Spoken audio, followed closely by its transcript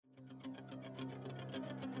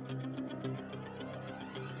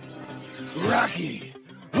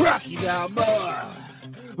Rocky Balboa,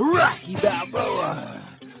 Rocky Balboa,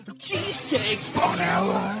 cheesesteak for an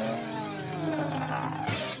hour.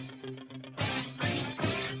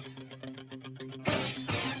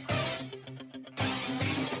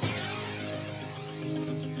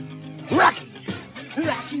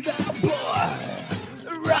 Rocky Balboa,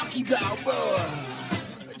 Rocky Balboa,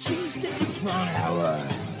 cheesesteak for an hour.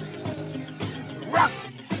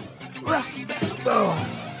 Rocky Balboa,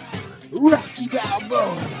 Rocky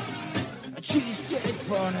Balboa, cheesesteak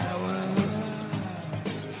for an hour.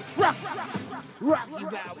 Rocky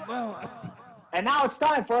Balboa. And now it's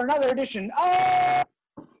time for another edition of...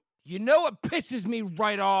 You know what pisses me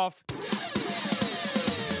right off?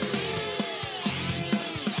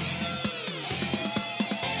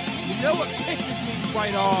 You know what pisses me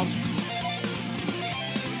right off?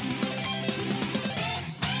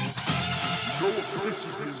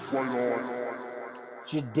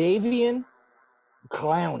 Jadeveon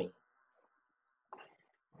Clowney.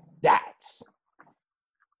 That's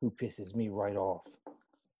who pisses me right off.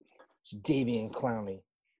 Jadeveon Clowney.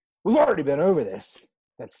 We've already been over this.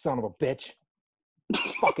 That son of a bitch.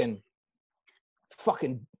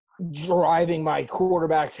 fucking driving my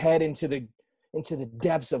quarterback's head into the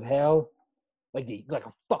depths of hell like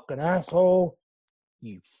a fucking asshole.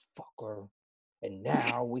 You fucker. And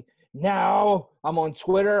now I'm on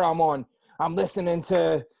Twitter, I'm listening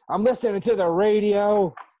to the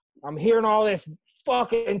radio. I'm hearing all this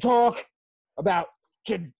fucking talk about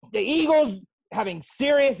the Eagles having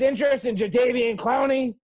serious interest in Jadeveon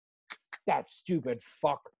Clowney. That stupid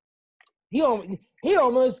fuck. He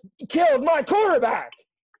almost killed my quarterback.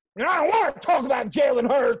 And I don't want to talk about Jalen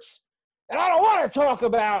Hurts. And I don't want to talk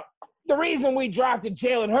about the reason we drafted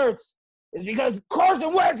Jalen Hurts is because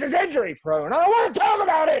Carson Wentz is injury prone. I don't want to talk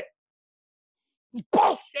about it. It's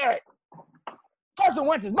bullshit. Carson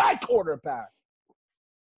Wentz is my quarterback.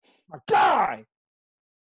 My guy.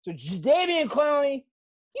 So Jadeveon Clowney,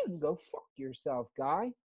 you can go fuck yourself,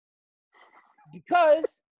 guy. Because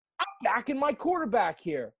I'm backing my quarterback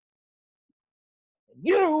here.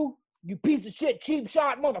 You piece of shit, cheap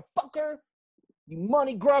shot motherfucker. You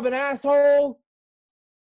money-grubbing asshole.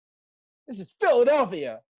 This is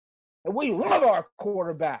Philadelphia. And we love our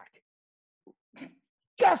quarterback.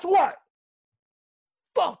 Guess what?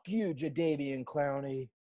 Fuck you, Jadeveon Clowney.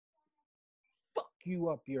 Fuck you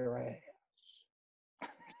up your ass.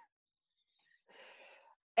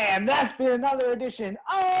 And that's been another edition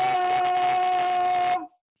of...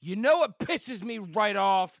 You know what pisses me right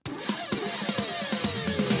off?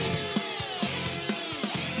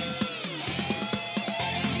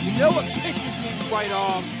 You know what pisses me right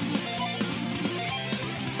off?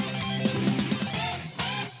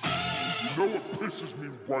 You know what pisses me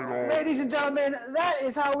right off? Ladies and gentlemen, that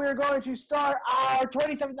is how we're going to start our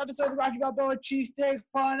 27th episode of the Rocky Balboa Cheesesteak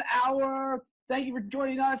Fun Hour. Thank you for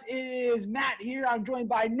joining us. It is Matt here. I'm joined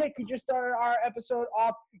by Nick, who just started our episode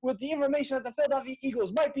off with the information that the Philadelphia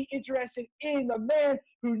Eagles might be interested in the man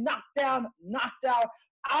who knocked out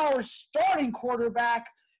our starting quarterback,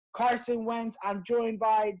 Carson Wentz. I'm joined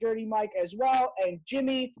by Dirty Mike as well, and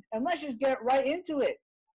Jimmy. And let's just get right into it.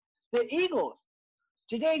 The Eagles,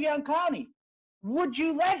 Jadeveon Clowney, would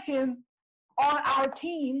you let him on our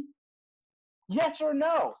team? Yes or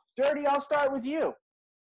no? Dirty, I'll start with you.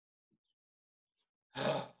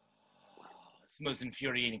 It's the most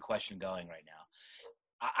infuriating question going right now.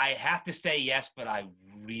 I have to say yes, but I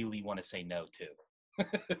really want to say no too.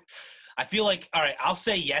 I feel like, all right, I'll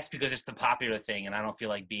say yes because it's the popular thing, and I don't feel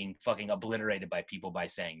like being fucking obliterated by people by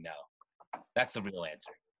saying no. That's the real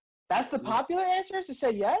answer. That's the popular answer, is to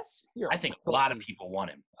say yes? I think a lot of people want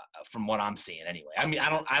him, from what I'm seeing anyway. I mean,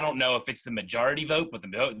 I don't know if it's the majority vote, but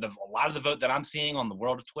a lot of the vote that I'm seeing on the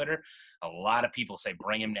world of Twitter, a lot of people say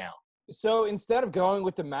bring him now. So instead of going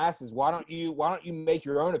with the masses, why don't you make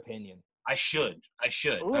your own opinion? I should.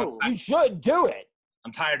 Ooh, you should do it.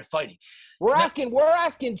 I'm tired of fighting. We're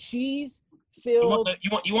asking cheese filled.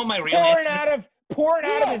 You want my real answer? Pouring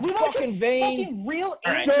out of his fucking veins. Fucking real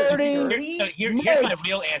right. Dirty. Here's my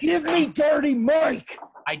real answer. Give me Dirty Mike.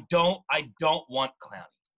 I don't want Clowney.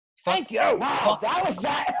 Thank you. Wow, that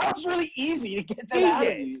was really easy to get that out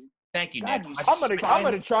of you. Thank you, God, Nick. I'm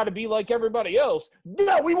gonna try to be like everybody else.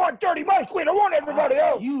 No, we want Dirty Mike. We don't want everybody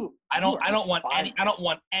else. I don't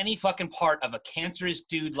want any fucking part of a cancerous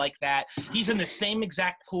dude like that. He's in the same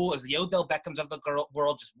exact pool as the Odell Beckhams of the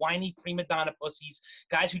world, just whiny prima donna pussies,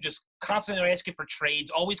 guys who just constantly are asking for trades,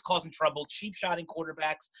 always causing trouble, cheap shotting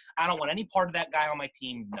quarterbacks. I don't want any part of that guy on my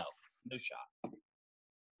team. No shot.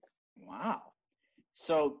 Wow.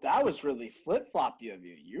 So that was really flip-floppy of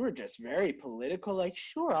you. You were just very political, like,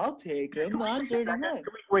 sure, I'll take him. Can we I'm take a Dirty second?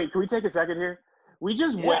 Mike. Can we take a second here? We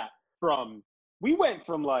just Yeah. we went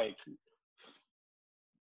from like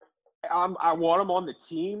I want him on the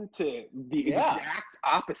team to the Yeah. exact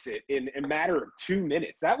opposite in a matter of 2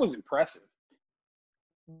 minutes. That was impressive.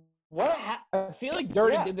 I feel like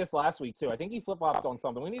Dirty Yeah. did this last week too. I think he flip flopped on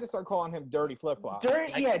something. We need to start calling him Dirty Flip Flop.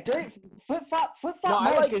 Dirty flip-flop No, I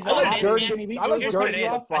Mike like, is I like man, Dirty. Jimmy B. I like Here's what Dirty it is.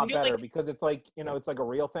 Flip I Flop feel better like- because it's like it's like a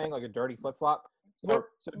real thing, like a dirty flip flop. So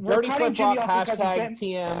We're Dirty cutting Flip Jimmy Flop off because he's hashtag getting-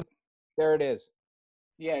 TM. There it is.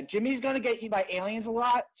 Yeah, Jimmy's gonna get eaten by aliens a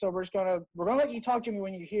lot, so we're gonna let you talk, Jimmy,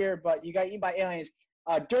 when you're here. But you got eaten by aliens.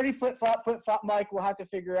 Dirty flip flop Mike. We'll have to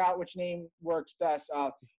figure out which name works best.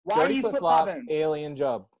 Why are Dirty you Flip flip Flop flopping? Alien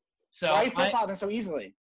Job. So Why are you I- flip flopping so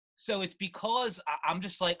easily? So it's because I'm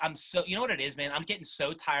just like, I'm so, you know what it is, man? I'm getting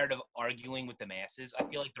so tired of arguing with the masses. I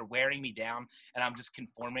feel like they're wearing me down and I'm just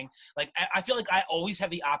conforming. Like, I feel like I always have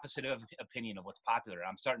the opposite of opinion of what's popular.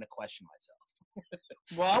 I'm starting to question myself.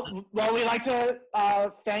 Well, we'd like to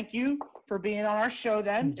thank you for being on our show.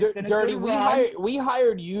 Then it's been a Dirty. good We run.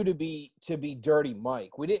 hired you to be Dirty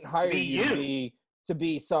Mike. We didn't hire be you to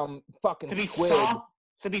be some fucking to be squid.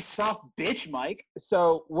 soft bitch, Mike.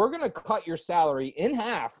 So we're gonna cut your salary in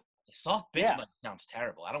half. Soft bitch Yeah. Mike sounds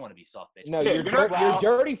terrible. I don't want to be soft bitch. No, Yeah, you're, you're not-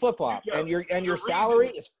 you're Dirty Flip Flop, Yeah, and your reason-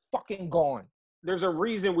 salary is fucking gone. There's a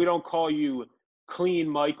reason we don't call you Clean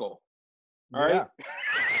Michael. All right?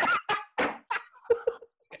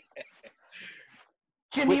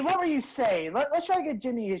 Jimmy, what were you saying? Let's try to get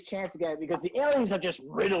Jimmy his chance again because the aliens have just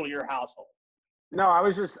riddled your household. No, I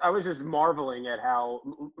was just marveling at how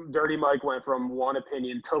Dirty Mike went from one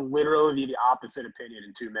opinion to literally the opposite opinion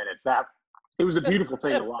in 2 minutes. It was a beautiful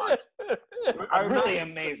thing to watch. Really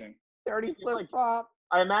amazing. Dirty like- Flip Flop.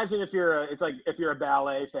 I imagine if you're a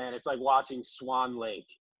ballet fan, it's like watching Swan Lake.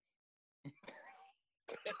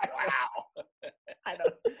 Wow.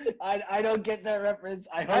 I don't get that reference.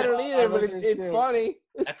 I don't either, but it's funny. funny.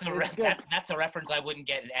 That's a It's good. that's a reference I wouldn't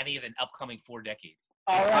get in any of the upcoming 4 decades.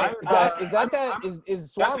 All right.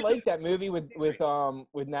 Is Swan Lake that movie with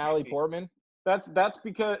Natalie Portman? That's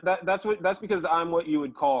because I'm what you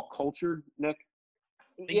would call cultured, Nick.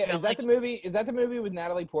 Yeah, about is that the movie? Is that the movie with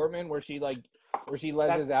Natalie Portman where she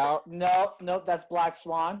leses out? No, that's Black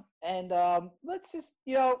Swan. And let's just,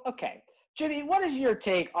 okay. Jimmy, what is your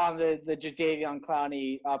take on the Jadeveon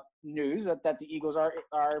Clowney news that the Eagles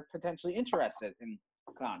are potentially interested in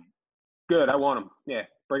Clowney? Good, I want him. Yeah,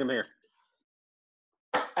 bring him here.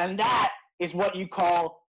 And that is what you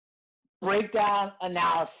call breakdown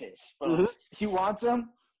analysis, folks. He wants him.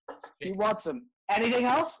 He wants him. Anything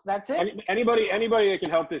else? That's it? Anybody that can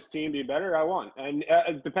help this team be better, I want. And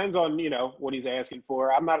it depends on what he's asking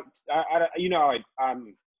for. I'm not.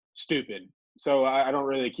 I'm stupid, so I don't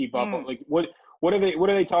really keep up on like what are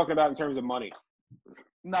they talking about in terms of money?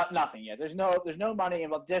 Nothing yet. There's no money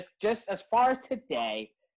involved. Just as far as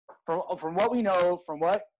today, from what we know, from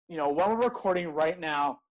what when we're recording right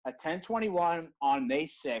now at 10:21 on May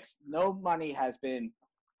 6th, no money has been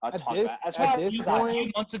talked about. As far as A I know.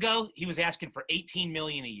 few months ago, he was asking for $18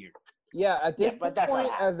 million a year. Yeah, at this but that's not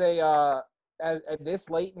point, at this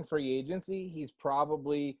late in free agency, he's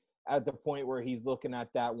probably at the point where he's looking at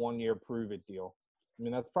that 1 year prove it deal. I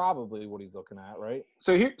mean, that's probably what he's looking at, right?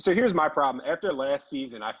 So here's my problem. After last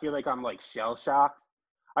season, I feel like I'm like shell shocked.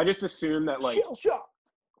 I just assume that Shell shock.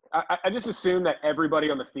 I just assume that everybody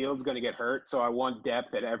on the field is going to get hurt. So I want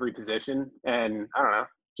depth at every position, and I don't know,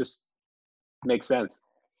 just makes sense.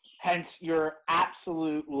 Hence your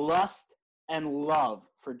absolute lust and love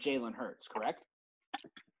for Jalen Hurts, correct?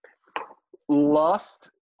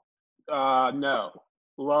 Lust, no.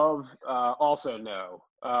 Love, also no.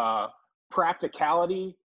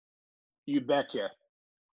 Practicality, you betcha.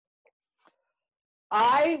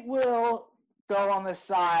 I will go on the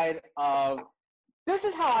side of this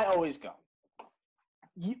is how I always go.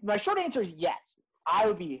 My short answer is yes. I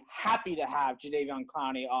would be happy to have Jadeveon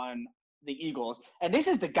Clowney on the Eagles. And this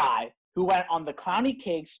is the guy who went on the Clowney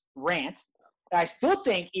Cakes rant. And I still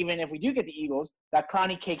think, even if we do get the Eagles, that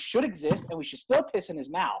Clowney Cakes should exist and we should still piss in his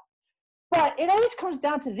mouth. But it always comes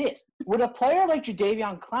down to this. Would a player like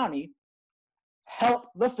Jadeveon Clowney help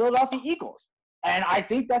the Philadelphia Eagles? And I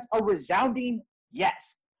think that's a resounding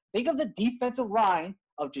yes. Think of the defensive line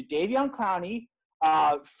of Jadeveon Clowney,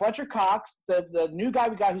 Fletcher Cox, the new guy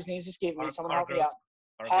we got whose name is escaping me. Someone help me out.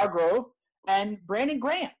 Hargrove, and Brandon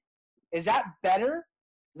Graham. Is that better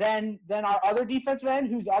than our other defensive end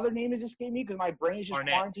whose other name is escaping me because my brain is just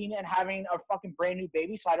quarantined and having a fucking brand new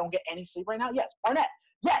baby so I don't get any sleep right now? Yes, Barnett.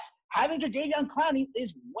 Yes, having Jadeveon Clowney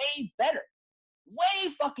is way better.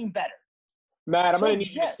 Way fucking better Matt, I'm So, gonna need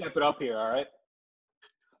you to Jet- step it up here. All right.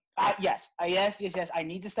 Yes. I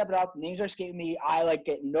need to step it up. Names are escaping me. I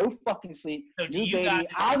get no fucking sleep. So do New you baby. guys-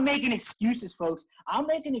 I'm making excuses, folks. I'm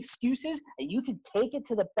making excuses, and you can take it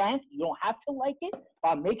to the bank. You don't have to like it, but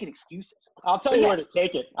I'm making excuses. I'll tell But you yes. where to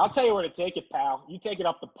take it. I'll tell you where to take it, pal. You take it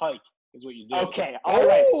up the pike, is what you do. Okay. All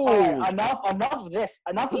right. Ooh. Enough of this.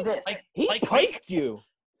 Enough of this. He Like piked you.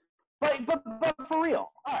 But for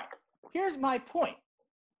real. All right. Here's my point.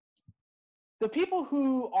 The people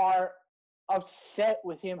who are upset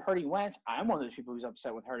with him hurting Wentz, I'm one of those people who's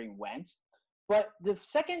upset with hurting Wentz. But the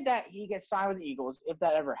second that he gets signed with the Eagles, if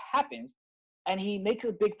that ever happens, and he makes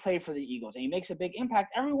a big play for the Eagles and he makes a big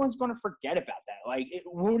impact, everyone's going to forget about that.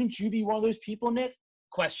 Wouldn't you be one of those people, Nick?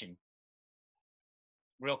 Question.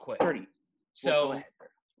 Real quick. 30. So ahead.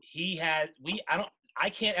 I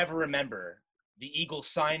can't ever remember the Eagles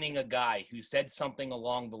signing a guy who said something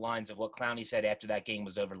along the lines of what Clowney said after that game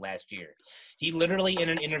was over last year. He literally, in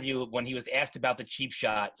an interview, when he was asked about the cheap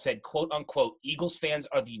shot, said, quote unquote, Eagles fans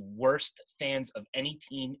are the worst fans of any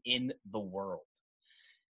team in the world.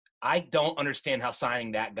 I don't understand how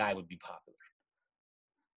signing that guy would be popular.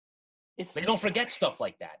 They don't forget stuff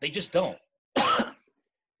like that. They just don't.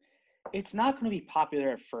 It's not going to be popular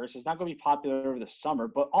at first. It's not going to be popular over the summer.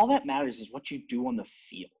 But all that matters is what you do on the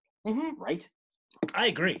field, right? I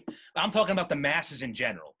agree. I'm talking about the masses in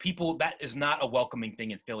general. People, that is not a welcoming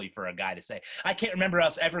thing in Philly for a guy to say. I can't remember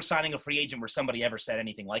us ever signing a free agent where somebody ever said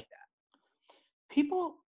anything like that.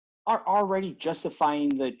 People are already justifying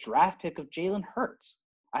the draft pick of Jalen Hurts.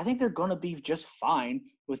 I think they're going to be just fine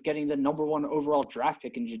with getting the number 1 overall draft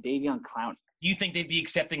pick in Jadeveon Clowney. You think they'd be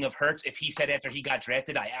accepting of Hurts if he said after he got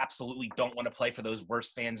drafted, I absolutely don't want to play for those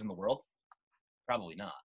worst fans in the world? Probably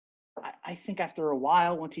not. I think after a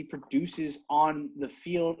while, once he produces on the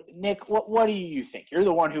field, Nick, what do you think? You're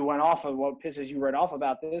the one who went off of what pisses you right off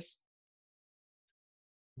about this.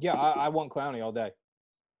 Yeah, I want Clowney all day.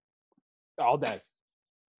 All day.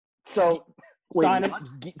 So Sign him.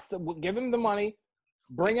 Give him the money.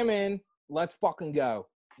 Bring him in. Let's fucking go.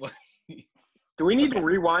 Do we need to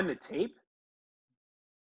rewind the tape?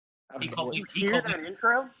 He called me, Did you hear that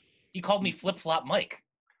intro? he called me Flip-Flop Mike.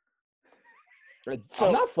 So-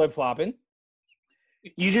 I'm not flip flopping.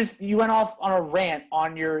 you went off on a rant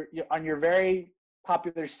on your very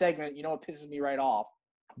popular segment. You know what pisses me right off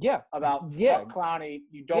Yeah, about Yeah. fuck Clowney.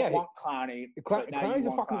 You don't Yeah, want Clowney. but now Clowney's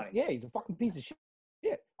you a want fucking Clowney. he's a fucking piece of shit.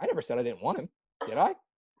 I never said I didn't want him. Did I?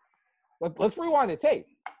 Let's rewind the tape.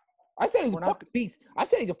 I said he's We're a not- fucking piece. I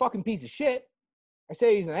said he's a fucking piece of shit. I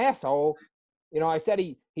said he's an asshole. I said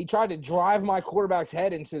he tried to drive my quarterback's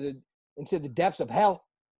head into the depths of hell.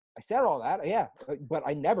 I said all that, yeah, but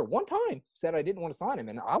I never one time said I didn't want to sign him,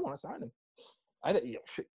 and I want to sign him.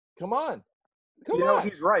 Come on.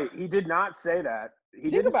 He's right. He did not say that.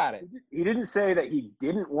 Think about it. He didn't say that he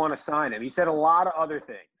didn't want to sign him. He said a lot of other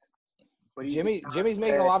things. But he did not Jimmy's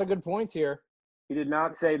making a say- lot of good points here. He did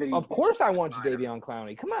not say that he. Of course, I didn't want sign him. Jadeveon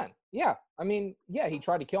Clowney. Come on, yeah. I mean, yeah, he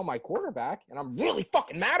tried to kill my quarterback, and I'm really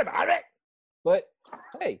fucking mad about it. But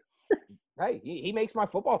hey, he makes my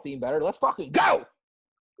football team better. Let's fucking go.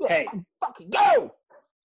 Hey. Fucking go.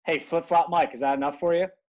 Hey, flip flop Mike, is that enough for you?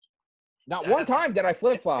 Not one time did I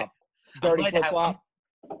flip flop. Dirty glad to flip have- flop.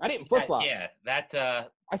 I didn't flip flop. Yeah, that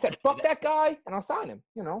I said fuck that guy, and I'll sign him.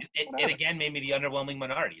 it whatever. again made me the underwhelming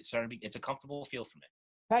minority. It's a comfortable feel for me.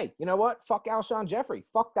 Hey, you know what? Fuck Alshon Jeffrey.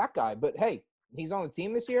 Fuck that guy. But hey, he's on the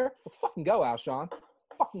team this year. Let's fucking go, Alshon. Let's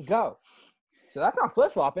fucking go. So that's not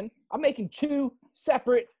flip flopping. I'm making 2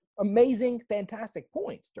 separate, amazing, fantastic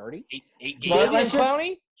points. Dirty. Eight But games. let's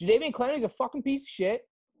just- Jadeveon Clowney's a fucking piece of shit.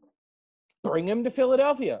 Bring him to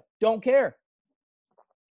Philadelphia. Don't care.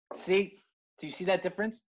 See, do you see that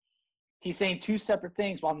difference? He's saying 2 separate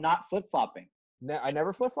things while not flip flopping. I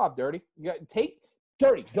never flip flop, Dirty. You got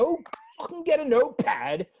Dirty. Go fucking get a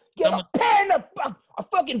notepad. Get Someone- a pen, a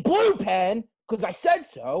fucking blue pen, because I said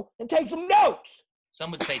so, and take some notes.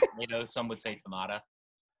 Some would say tomato, some would say tomato.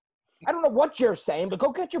 I don't know what you're saying, but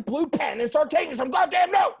go get your blue pen and start taking some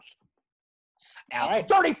goddamn notes. Out. All right.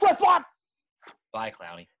 Dirty flip flop. Bye,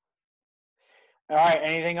 Clowney. All right,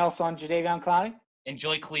 anything else on Jadeveon Clowney?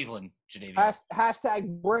 Enjoy Cleveland, Jadeveon.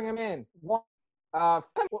 Hashtag bring him in. What's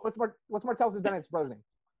Martellus Bennett's brother's name?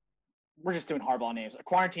 We're just doing hardball names.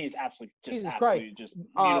 Quarantine is absolutely Jesus just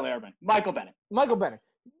Uh, needle airman. Michael Bennett. Michael Bennett.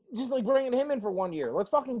 Just bringing him in for 1 year. Let's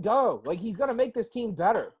fucking go. He's gonna make this team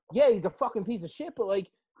better. Yeah, he's a fucking piece of shit, but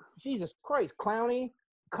Jesus Christ, Clowney,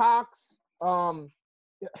 Cox,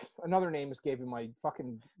 another name escaping my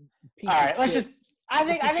fucking piece All of right, let's shit. just. I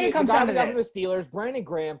think it comes the guy down to we got from the this. Steelers, Brandon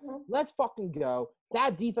Graham. Let's fucking go.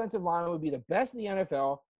 That defensive line would be the best in the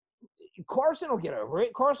NFL. Carson will get over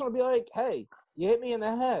it. Carson will be like, hey, you hit me in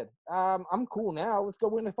the head. I'm cool now. Let's go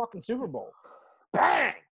win the fucking Super Bowl.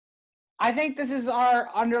 Bang! I think this is our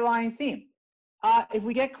underlying theme. If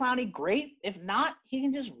we get Clowney, great. If not, he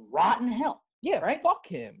can just rot in hell. Yeah, right? fuck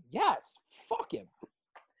him. Yes, fuck him.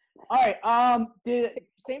 All right. Did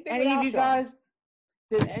Same thing any with of you Alshon. guys?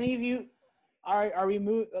 Did any of you? Are we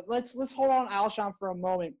move? Let's hold on Alshon for a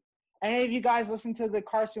moment. Any of you guys listen to the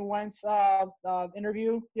Carson Wentz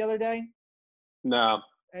interview the other day? No.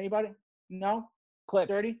 Anybody? No. Clips.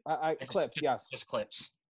 Dirty? Clips, yes. Just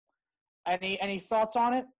clips. Any thoughts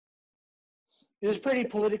on it? It was pretty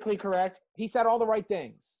politically correct. He said all the right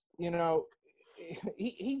things. You know,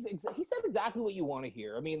 he said exactly what you want to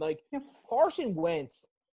hear. I mean, like, Carson Wentz,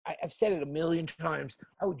 I've said it a million times.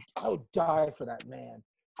 I would die for that man.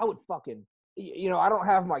 I would fucking, you know, I don't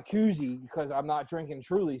have my koozie because I'm not drinking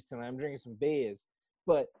Trulies tonight. I'm drinking some beers.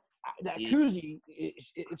 But that koozie,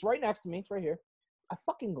 it's right next to me. It's right here. I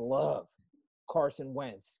fucking love Carson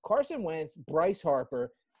Wentz. Carson Wentz, Bryce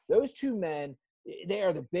Harper, those two men, they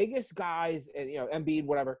are the biggest guys, and you know, Embiid,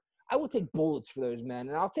 whatever. I will take bullets for those men,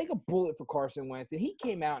 and I'll take a bullet for Carson Wentz. And he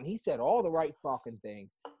came out and he said all the right fucking things.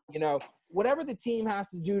 You know, whatever the team has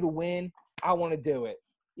to do to win, I want to do it.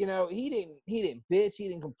 You know, he didn't bitch, he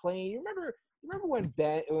didn't complain. You remember when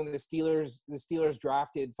the Steelers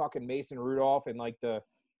drafted fucking Mason Rudolph in the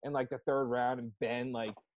third round, and Ben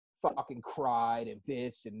like fucking cried and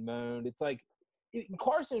bitched and moaned. It's like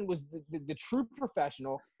Carson was the true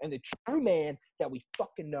professional and the true man that we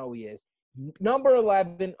fucking know he is. Number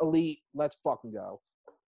 11, elite. Let's fucking go.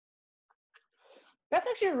 That's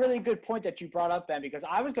actually a really good point that you brought up, Ben, because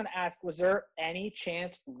I was going to ask, was there any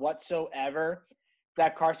chance whatsoever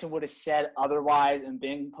that Carson would have said otherwise and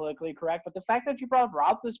been politically correct? But the fact that you brought up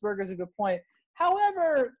Roethlisberger is a good point.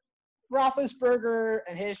 However, Roethlisberger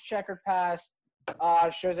and his checkered past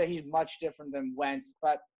shows that he's much different than Wentz,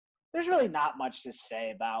 but there's really not much to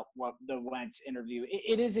say about what the Wentz interview.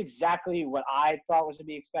 It is exactly what I thought was to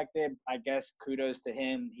be expected. I guess kudos to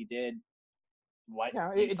him. He did what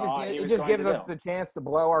it just gives us the chance to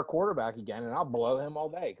blow our quarterback again, and I'll blow him all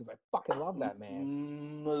day because I fucking love that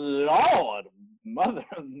man. Lord, mother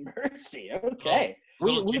of mercy. Okay.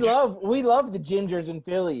 We love the gingers in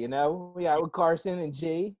Philly, you know. Yeah, with Carson and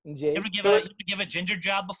G. You ever give a ginger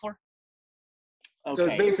job before? Okay. So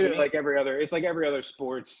it's basically like every other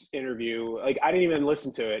sports interview. Like, I didn't even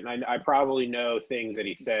listen to it, and I probably know things that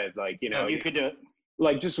he said. Like, you know, you could do it.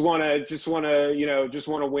 Like just want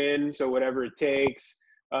to win. So whatever it takes.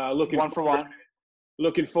 Looking 1 for 1.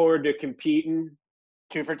 Looking forward to competing.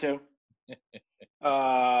 2 for 2.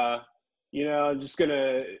 You know,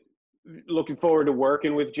 looking forward to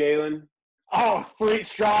working with Jalen. Oh,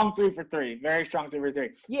 strong 3 for 3. Very strong 3 for 3.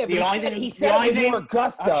 Yeah, but he said it with more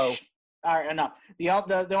gusto. All right, enough. The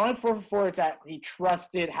only 4 for 4 is that he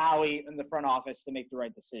trusted Howie in the front office to make the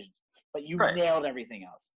right decisions. But you nailed everything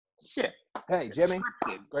else. Yeah. Hey, Jimmy,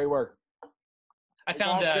 great work. I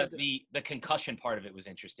found the concussion part of it was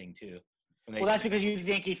interesting too. Well, that's because you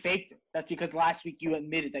think he faked it. That's because last week you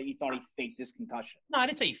admitted that you thought he faked this concussion. No, I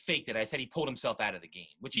didn't say he faked it. I said he pulled himself out of the game,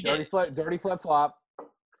 which he did. Dirty flip flop.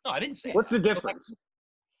 No, I didn't say. What's the difference?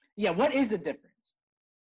 Yeah, what is the difference?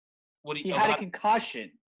 He had a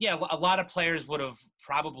concussion. Yeah, a lot of players would have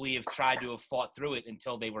probably tried to have fought through it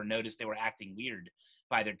until they were noticed they were acting weird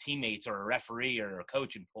by their teammates or a referee or a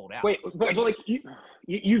coach and pulled out. Wait, but like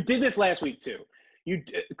you did this last week too. You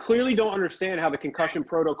clearly don't understand how the concussion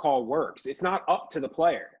protocol works. It's not up to the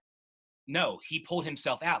player. No, he pulled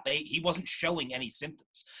himself out. He wasn't showing any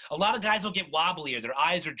symptoms. A lot of guys will get wobbly or their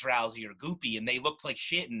eyes are drowsy or goopy and they look like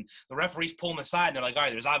shit and the referees pull them aside and they're like, all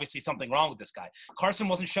right, there's obviously something wrong with this guy. Carson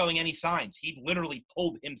wasn't showing any signs. He literally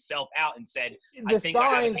pulled himself out and said,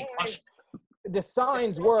 the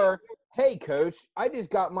signs were, hey, coach, I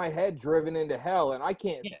just got my head driven into hell and I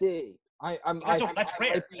can't see. That's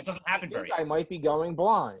rare. It doesn't happen very often. I might be going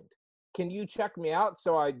blind. Can you check me out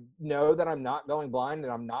so I know that I'm not going blind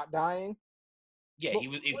and I'm not dying? Yeah,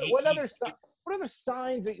 what other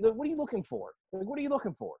signs? What are you looking for? Like, what are you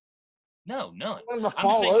looking for? No. I'm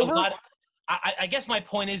fall over? I guess my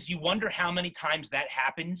point is you wonder how many times that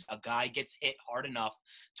happens. A guy gets hit hard enough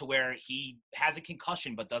to where he has a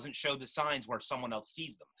concussion but doesn't show the signs where someone else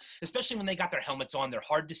sees them, especially when they got their helmets on. They're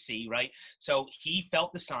hard to see, right? So he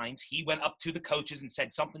felt the signs. He went up to the coaches and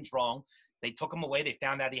said something's wrong. They took him away. They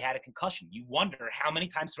found out he had a concussion. You wonder how many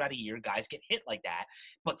times throughout a year guys get hit like that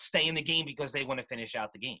but stay in the game because they want to finish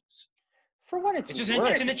out the games. For what it's it's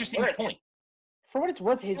worth. It's an interesting point. For what it's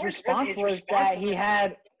worth, his response was that he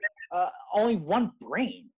had only one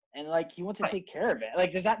brain, and like he wants to take care of it.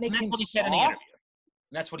 Like, does that make him what he said in the soft? interview.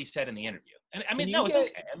 And that's what he said in the interview. And I Can mean, you no, it's get-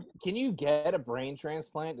 okay. I mean, Can you get a brain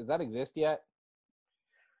transplant? Does that exist yet?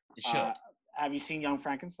 it should. Have you seen Young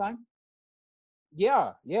Frankenstein?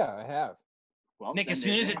 Yeah, I have. Well, Nick, then as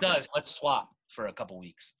soon there- as it does, let's swap for a couple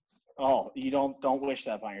weeks. Oh, you don't wish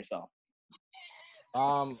that upon yourself.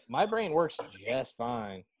 My brain works just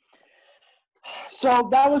fine. So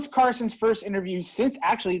that was Carson's first interview since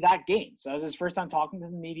actually that game. So that was his first time talking to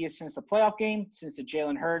the media since the playoff game, since the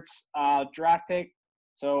Jalen Hurts draft pick.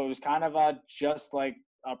 So it was kind of just like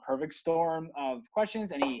a perfect storm of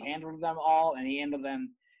questions, and he handled them all, and he handled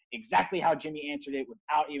them exactly how Jimmy answered it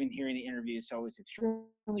without even hearing the interview. So it was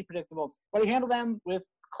extremely predictable, but he handled them with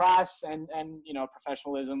class and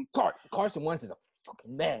professionalism. Carson Wentz is a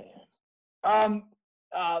fucking man.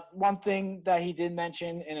 One thing that he did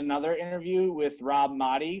mention in another interview with Rob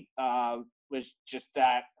Motti was just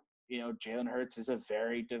that, Jalen Hurts is a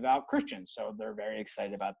very devout Christian. So they're very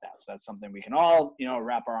excited about that. So that's something we can all,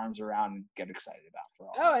 wrap our arms around and get excited about. For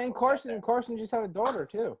all Oh, and folks out there. Carson just had a daughter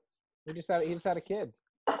too. He just had a kid.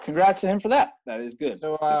 Congrats to him for that. That is good.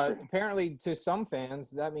 So Good for him. apparently, to some fans,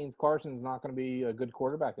 that means Carson's not going to be a good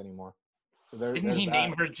quarterback anymore. So Didn't he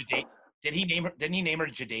name her Didn't he name her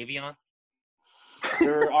Jadavion?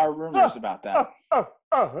 There are rumors about that,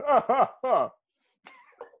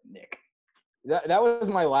 Nick. That was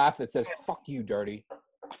my laugh that says "fuck you, dirty."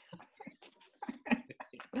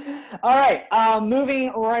 All right,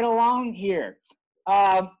 moving right along here.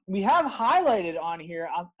 We have highlighted on here.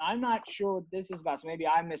 I'm not sure what this is about, so maybe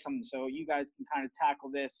I missed something. So you guys can kind of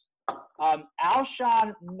tackle this.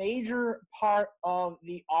 Alshon, major part of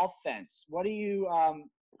the offense. What do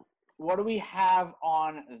we have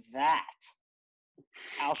on that?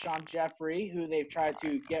 Alshon Jeffrey, who they've tried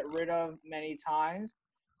to get rid of many times.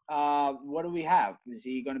 What do we have? Is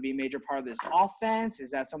he going to be a major part of this offense?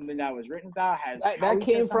 Is that something that was written about? That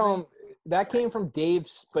came from Dave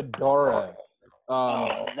Spadara.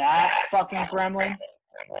 That fucking gremlin.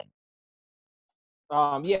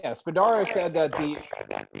 Yeah, Spadara said that the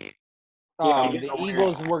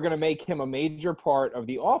Eagles were going to make him a major part of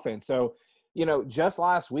the offense. So, just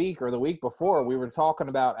last week or the week before, we were talking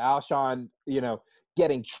about Alshon,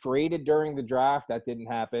 getting traded during the draft. That didn't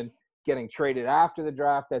happen. Getting traded after the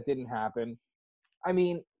draft. That didn't happen. I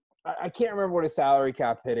mean, I can't remember what his salary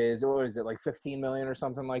cap hit is. What is it, like $15 million or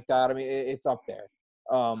something like that? I mean, it's up there.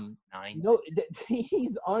 9. No,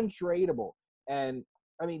 he's untradeable. And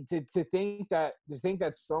I mean, to think that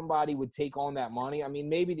somebody would take on that money. I mean,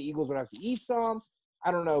 maybe the Eagles would have to eat some.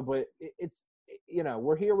 I don't know, but it's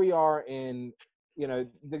we are in,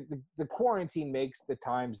 the quarantine makes the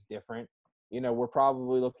times different. We're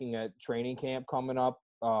probably looking at training camp coming up.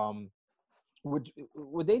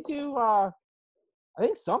 Would they do? I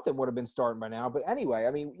think something would have been starting by now. But anyway,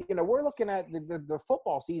 I mean, we're looking at the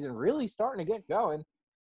football season really starting to get going,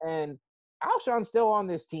 and Alshon's still on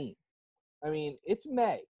this team. I mean, it's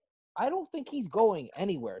May. I don't think he's going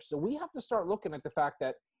anywhere. So we have to start looking at the fact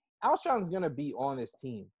that Alshon's going to be on this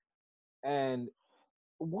team. And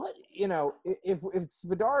what, if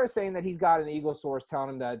Spadara is saying that he's got an Eagle source telling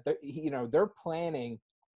him that, they're planning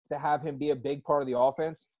to have him be a big part of the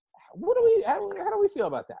offense, how do we feel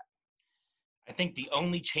about that? I think the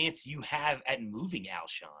only chance you have at moving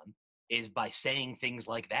Alshon is by saying things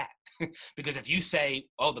like that. Because if you say,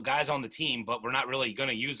 oh, the guy's on the team, but we're not really going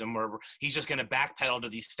to use him, or he's just going to backpedal to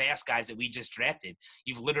these fast guys that we just drafted,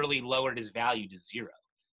 you've literally lowered his value to 0.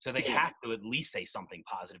 So they have to at least say something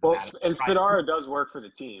positive about it. And Spadara does work for the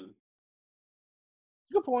team.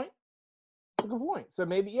 Good point. It's a good point. So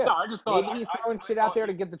maybe, yeah. No, I just thought maybe he's throwing shit out there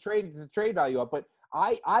to get the trade value up. But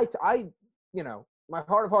I, my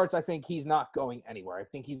heart of hearts, I think he's not going anywhere. I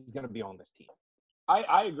think he's going to be on this team.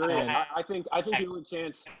 I agree. And I think the only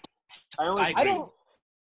chance. I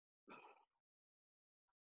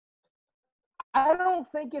don't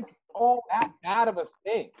think it's all that bad of a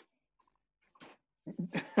thing.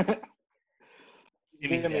 Jimmy's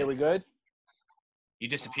Jimmy, dead. are we good? You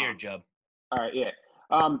disappeared, Jub. All right, yeah.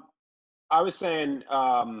 I was saying,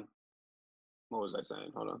 what was I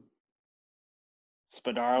saying? Hold on.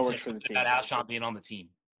 Spadara works for the team. About Alshon being on the team.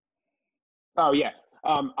 Oh yeah.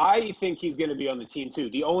 I think he's going to be on the team too.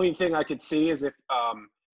 The only thing I could see is if, of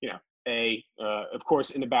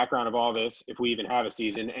course, in the background of all this, if we even have a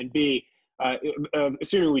season, and B,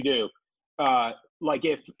 assuming we do, like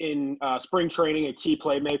if in spring training a key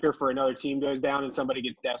playmaker for another team goes down and somebody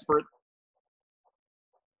gets desperate,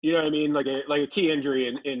 you know what I mean, like a key injury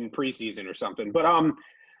in preseason or something. But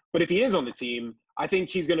if he is on the team, I think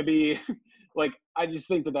he's going to be like, I just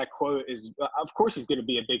think that quote is, of course he's going to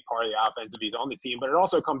be a big part of the offense if he's on the team, but it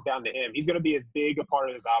also comes down to him. He's going to be as big a part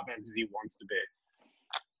of this offense as he wants to be.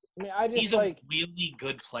 I mean, I just He's like a really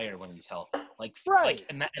good player when he's healthy. Like, Right.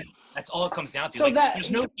 and that's all it comes down to. So like, that-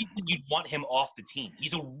 there's no reason you'd want him off the team.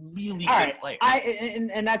 He's a really All good right, player.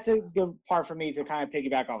 and that's a good part for me to kind of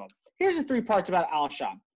piggyback off of. Here's the 3 parts about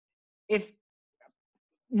Alshon.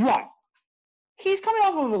 One, he's coming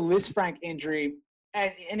off of a Liz Frank injury,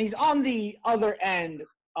 and he's on the other end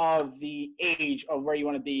of the age of where you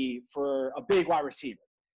want to be for a big wide receiver.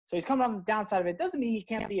 So he's coming on the downside of it. Doesn't mean he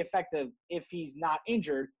can't be effective if he's not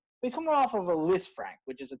injured, but he's coming off of a Liz Frank,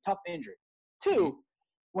 which is a tough injury. 2,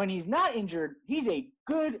 when he's not injured, he's a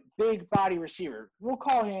good big body receiver. We'll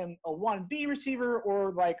call him a 1B receiver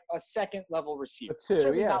or like a second-level receiver. A 2,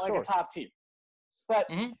 Certainly yeah, not sure. like a top tier. But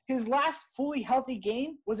Mhm. his last fully healthy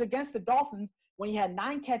game was against the Dolphins when he had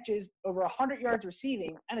 9 catches, over 100 yards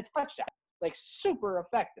receiving, and a touchdown. Like, super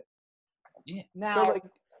effective. Yeah. Now, So,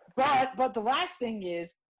 like, but the last thing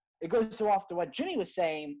is, it goes off to what Jimmy was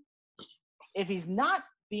saying. If he's not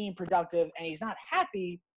being productive and he's not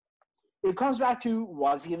happy, it comes back to,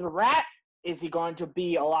 was he the rat? Is he going to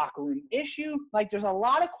be a locker room issue? Like, there's a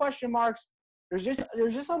lot of question marks. There's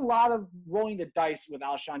just a lot of rolling the dice with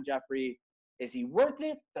Alshon Jeffrey. Is he worth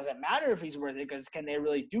it? Does it matter if he's worth it? Because can they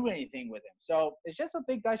really do anything with him? So it's just a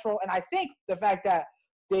big dice roll. And I think the fact that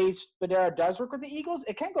Dave Spadaro does work with the Eagles,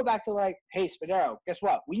 it can go back to like, hey, Spadaro, guess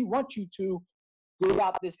what? We want you to give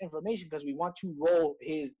out this information because we want to roll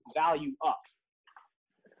his value up.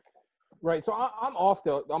 Right. So I'm off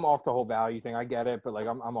the whole value thing. I get it, but like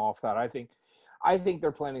I'm off that. I think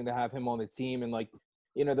they're planning to have him on the team, and like,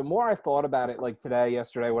 you know, the more I thought about it, like today,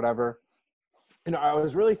 yesterday, whatever, you know, I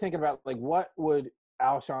was really thinking about like what would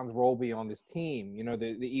Alshon's role be on this team. You know, the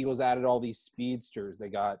Eagles added all these speedsters. They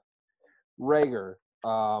got Rager,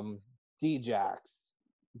 D-Jax,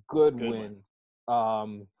 Goodwin,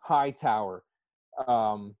 Hightower,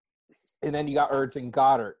 and then you got Ertz and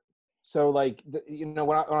Goddard. So, like, you know,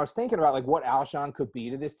 when I was thinking about, like, what Alshon could be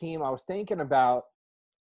to this team, I was thinking about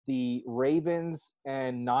the Ravens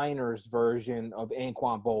and Niners version of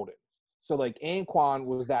Anquan Bolden. So, like, Anquan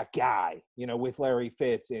was that guy, you know, with Larry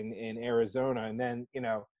Fitz in Arizona. And then, you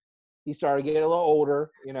know, he started getting a little older,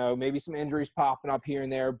 you know, maybe some injuries popping up here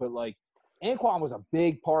and there. But, like, Anquan was a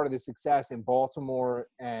big part of the success in Baltimore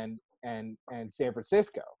and San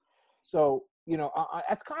Francisco. So, you know,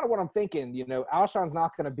 that's kind of what I'm thinking. You know, Alshon's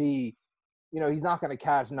not going to be, you know, he's not going to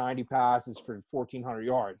catch 90 passes for 1,400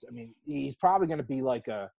 yards. I mean, he's probably going to be like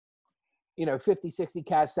a, you know, 50, 60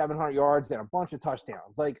 catch, 700 yards, and a bunch of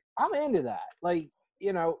touchdowns. Like, I'm into that. Like,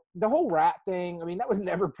 you know, the whole rat thing, I mean, that was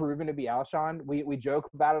never proven to be Alshon. We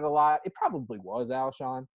joke about it a lot. It probably was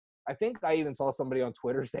Alshon. I think I even saw somebody on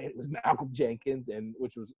Twitter saying it was Malcolm Jenkins, and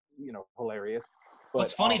which was, you know, hilarious. But,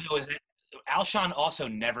 What's funny, though, is that Alshon also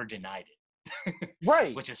never denied it.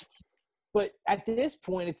 Right. Which is But at this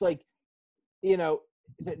point, it's like, you know,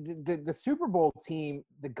 the Super Bowl team,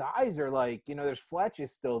 the guys are like, you know, there's Fletch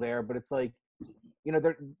is still there, but it's like, you know,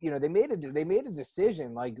 they made a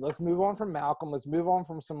decision, like, let's move on from Malcolm, let's move on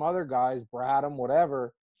from some other guys, Bradham,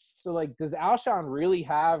 whatever. So, like, does Alshon really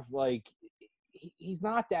have, like, he's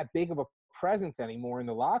not that big of a presence anymore in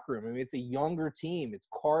the locker room? I mean, it's a younger team. It's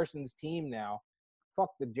Carson's team now.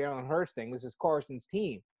 Fuck the Jalen Hurts thing. This is Carson's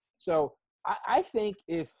team. So I think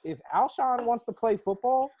if Alshon wants to play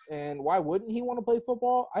football, and why wouldn't he want to play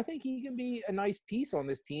football? I think he can be a nice piece on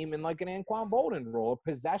this team in like an Anquan Bolden role, a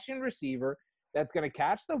possession receiver that's going to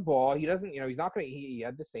catch the ball. He doesn't, you know, he's not going to. He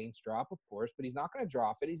had the Saints drop, of course, but he's not going to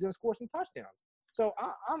drop it. He's going to score some touchdowns. So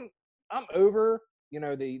I'm over, you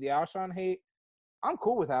know, the Alshon hate. I'm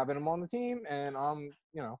cool with having him on the team, and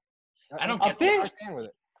you know, I don't I get that. stand with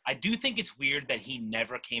it. I do think it's weird that he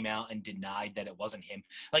never came out and denied that it wasn't him.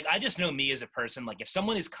 Like, I just know me as a person. Like, if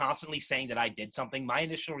someone is constantly saying that I did something, my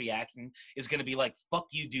initial reaction is going to be like, fuck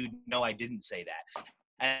you, dude. No, I didn't say that.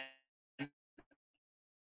 And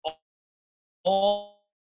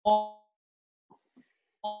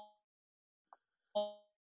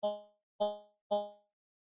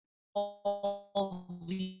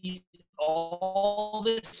all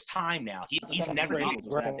this time now, he's never Ravens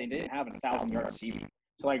was that they didn't have a 1,000-yard receiving.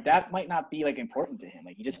 So, like, that might not be, like, important to him.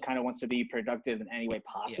 Like, he just kind of wants to be productive in any way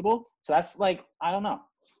possible. So that's, like, I don't know.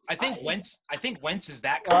 I think Wentz is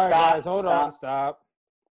that All right, kind of guys, hold on, stop.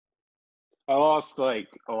 I lost like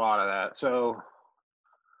a lot of that. So,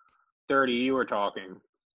 30, you were talking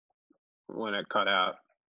when it cut out.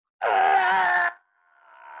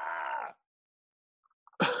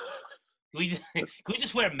 Can we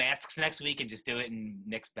just wear masks next week and just do it in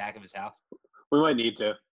Nick's back of his house? We might need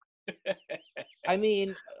to. I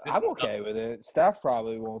mean, I'm okay with it. Steph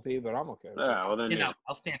probably won't be, but I'm okay with it. Yeah, well then. You know,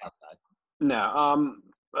 I'll stand outside. No.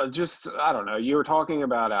 Just I don't know. You were talking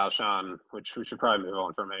about Alshon, which we should probably move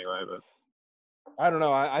on from anyway. But I don't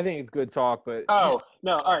know. I think it's good talk, but oh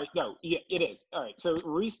no, all right, no, yeah, it is. All right, so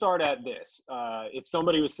restart at this. If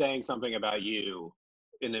somebody was saying something about you,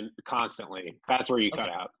 and then constantly, that's where you cut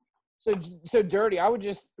out. So Dirty. I would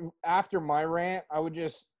just after my rant, I would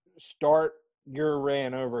just start your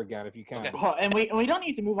rant over again if you can. Okay. Well, and we don't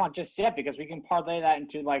need to move on just yet because we can parlay that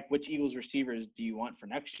into like which Eagles receivers do you want for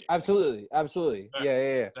next year? Absolutely. Right.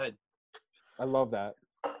 Yeah. Go ahead. I love that.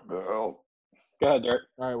 Go ahead, Dirt.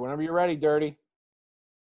 All right, whenever you're ready, Dirty.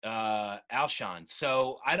 Alshon.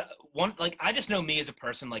 So I just know me as a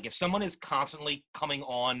person. Like if someone is constantly coming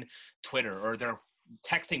on Twitter or they're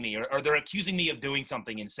texting me or they're accusing me of doing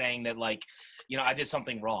something and saying that like, I did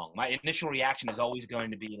something wrong, my initial reaction is always going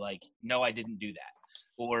to be like, no, I didn't do that.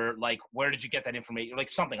 Or like, where did you get that information? Like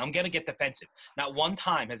something. I'm going to get defensive. Not one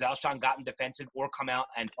time has Alshon gotten defensive or come out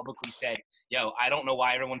and publicly said, yo, I don't know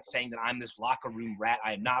why everyone's saying that I'm this locker room rat.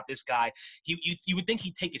 I am not this guy. You would think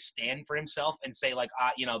he'd take a stand for himself and say like,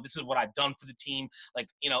 this is what I've done for the team. Like,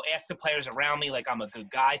 ask the players around me like I'm a good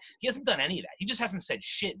guy. He hasn't done any of that. He just hasn't said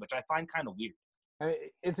shit, which I find kind of weird. I mean,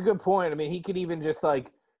 it's a good point. I mean, he could even just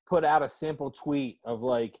like put out a simple tweet of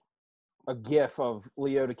like a gif of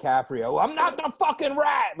Leo DiCaprio. I'm not the fucking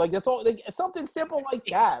rat. Like that's all. Like something simple like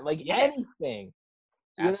that. Like anything.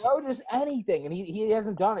 Just anything. And he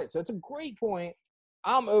hasn't done it. So it's a great point.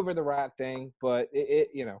 I'm over the rat thing, but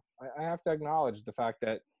I have to acknowledge the fact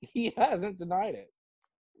that he hasn't denied it.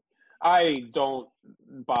 I don't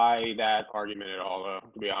buy that argument at all, though.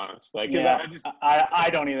 To be honest, like, I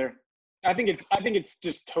don't either. I think it's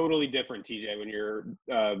just totally different, TJ, when you're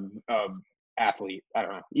athlete. I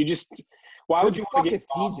don't know. You just why would you want to get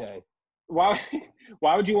involved? TJ?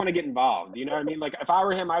 Why would you want to get involved? You know what I mean? Like if I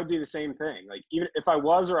were him, I would do the same thing. Like even if I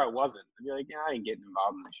was or I wasn't, I'd be like, yeah, I ain't getting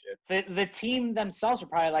involved in this shit. The team themselves are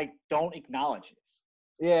probably like, don't acknowledge this.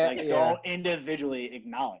 Yeah, Don't individually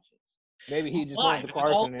acknowledge it. Maybe he just wanted the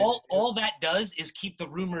Carson. All that does is keep the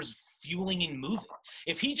rumors fueling and moving.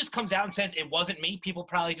 If he just comes out and says it wasn't me, people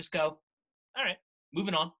probably just go, all right,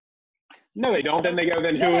 moving on. No, they don't. Then they go,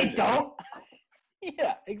 then who is it? Don't.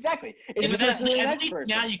 Yeah, exactly. It's at least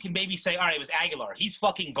now you can maybe say, all right, it was Aguilar. He's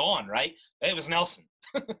fucking gone, right? It was Nelson.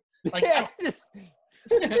 Like,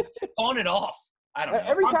 pawn it off. I don't know.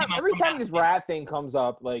 Every time this rat thing comes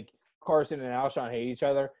up, like Carson and Alshon hate each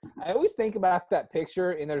other, I always think about that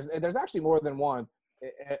picture, and there's actually more than one,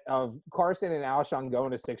 of Carson and Alshon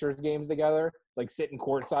going to Sixers games together, like sitting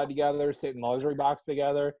courtside together, sitting luxury box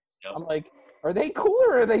together. Yep. I'm like, are they cool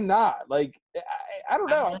or are they not? Like, I don't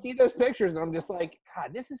know. I see those pictures and I'm just like,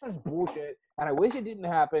 God, this is such bullshit. And I wish it didn't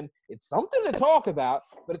happen. It's something to talk about,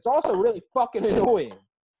 but it's also really fucking annoying.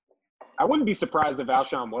 I wouldn't be surprised if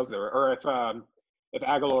Alshon was there, or if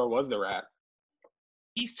Aguilar was the rat.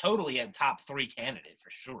 He's totally a top 3 candidate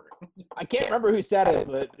for sure. I can't remember who said it,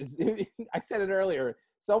 but I said it earlier.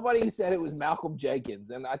 Somebody said it was Malcolm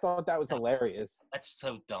Jenkins, and I thought that was hilarious. That's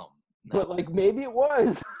so dumb. No. But like maybe it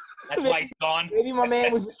was. That's why he's gone. Maybe my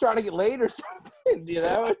man was just trying to get laid or something,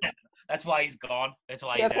 That's why he's gone. That's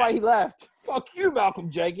why he left. Fuck you, Malcolm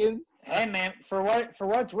Jenkins. Hey man, for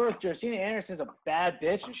what's worth, Josina Anderson's a bad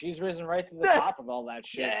bitch and she's risen right to the top of all that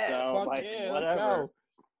shit. Yeah, so like, yeah, whatever. Let's go.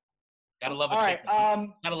 Gotta love a all chick. Right,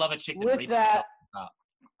 gotta love a chick. With that,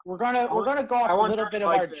 we're gonna go off a little bit of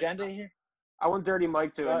our agenda here. I want Dirty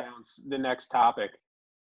Mike to announce the next topic.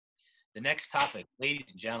 The next topic, ladies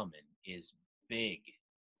and gentlemen, is big,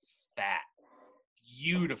 fat,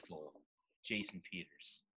 beautiful Jason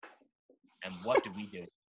Peters. And what do we do?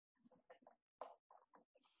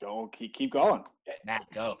 Don't keep going. Matt,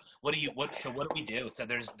 go. What do we do? So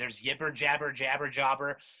there's yibber jabber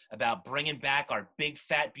jabber about bringing back our big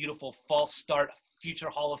fat beautiful false start future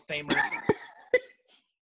Hall of Famer,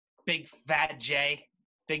 big fat J,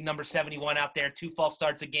 big number 71 out there, 2 false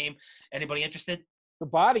starts a game. Anybody interested? The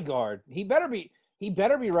bodyguard. He better be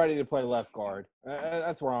ready to play left guard.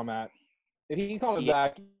 That's where I'm at. If he's coming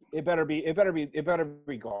back, it better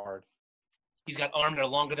be guard. He's got arms that are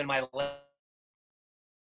longer than my leg.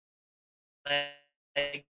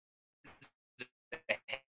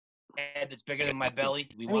 Head that's bigger than my belly.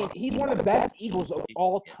 He's one of the best Eagles of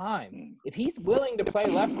all time. If he's willing to play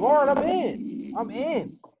left guard, I'm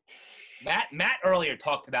in. Matt earlier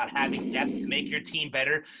talked about having depth to make your team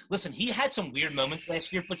better. Listen, he had some weird moments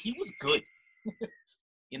last year, but he was good.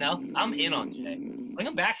 I'm in on Jay. Bring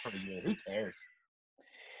him back for a year. Who cares?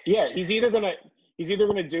 Yeah, he's either gonna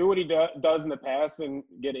do what he does in the past and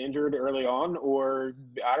get injured early on, or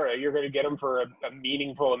I don't know, you're gonna get him for a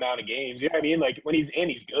meaningful amount of games. You know what I mean? Like when he's in,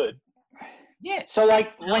 he's good. Yeah. So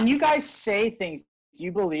like when you guys say things do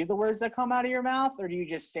you believe the words that come out of your mouth, or do you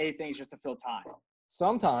just say things just to fill time?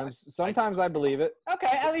 Sometimes I believe it. Okay,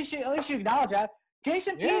 at least you acknowledge that.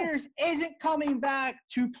 Jason Yeah. Peters isn't coming back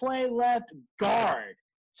to play left guard.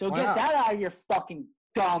 So Why get not? that out of your fucking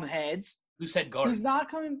dumb heads. Who said guard? He's not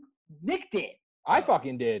coming. Nick did. I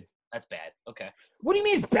fucking did. That's bad. Okay. What do you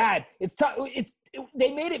mean it's bad?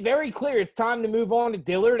 They made it very clear it's time to move on to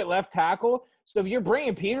Dillard at left tackle. So if you're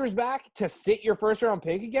bringing Peters back to sit your first round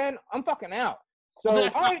pick again, I'm fucking out. So All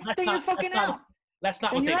right, then you're fucking out. That's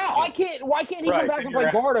not Then what they you're out. why can't he Right, come back then and you're play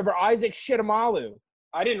out. guard over Isaac Shitamalu?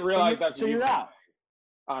 I didn't realize that's So what you you're were out.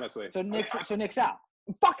 saying, honestly. So Nick's out.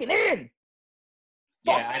 I'm fucking in.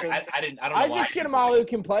 Yeah, Fuck. I didn't. I don't know why. Isaac Shitamalu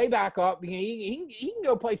can play back up. He can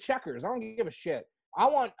go play checkers. I don't give a shit. I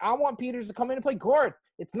want Peters to come in and play guard.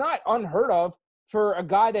 It's not unheard of for a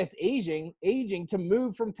guy that's aging to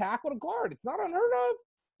move from tackle to guard. It's not unheard of.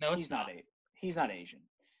 No, it's He's not. He's not Asian.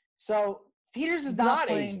 So Peters is not Not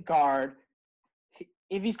playing Asian. guard.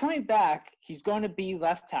 If he's coming back, he's going to be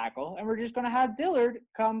left tackle, and we're just going to have Dillard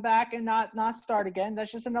come back and not start again.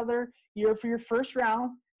 That's just another year for your first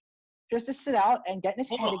round, just to sit out and get in his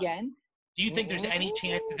Hold head on. again. Do you think there's any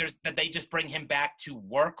chance that they just bring him back to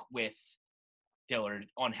work with Dillard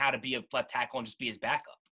on how to be a left tackle and just be his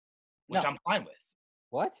backup, which No. I'm fine with.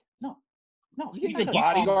 What? No, You he's think not the gonna-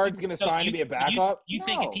 bodyguard's going to So sign to be a backup? You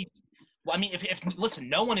think if No. he? Well, I mean, if listen,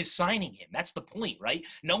 no one is signing him. That's the point, right?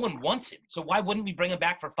 No one wants him. So why wouldn't we bring him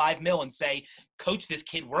back for $5 million and say, coach this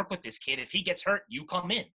kid, work with this kid. If he gets hurt, you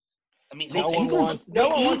come in. I mean, The No one Eagles- wants. the No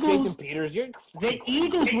one wants Eagles- Jason Peters. You're The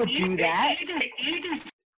Eagles would do that.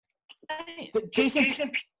 Jason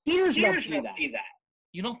Peters won't do that.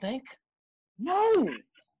 you don't think? No,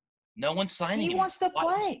 No one's signing he him. wants to Why-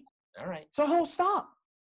 play, All right. so he'll stop.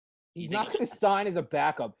 He's think not he- going to sign as a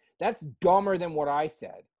backup. That's dumber than what I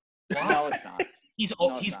said. No, it's not. He's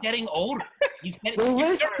No, it's he's not. getting older. He's getting The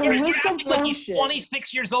list of you're acting like dumb he's shit.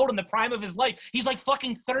 26 years old in the prime of his life. He's like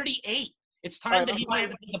fucking 38. It's time Alright, that he might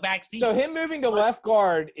have to take a back seat. So him moving to left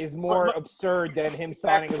guard is more Look- absurd than him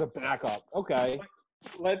signing as a backup. Okay.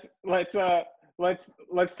 Let's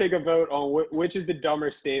take a vote on which is the dumber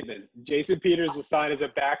statement. Jason Peters will sign as a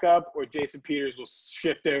backup, or Jason Peters will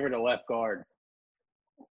shift over to left guard.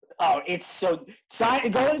 Oh, it's so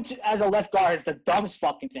going as a left guard is the dumbest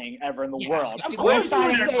fucking thing ever in the Yeah. world. Of Of course Then you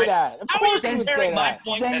would signing- say that. Of How are you course you would say comparing my that.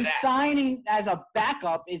 point to Then that? signing as a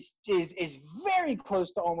backup is very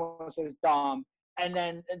close to almost as dumb, and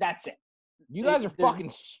then that's it. You guys are fucking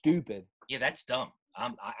stupid. Yeah, that's dumb.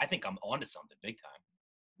 I think I'm onto something big time.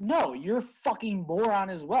 No, you're a fucking moron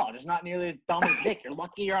as well. Just not nearly as dumb as Nick. You're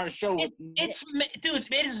lucky you're on a show with Nick. Dude,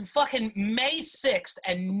 it is fucking May 6th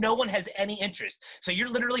and no one has any interest. So you're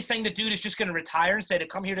literally saying the dude is just going to retire and say to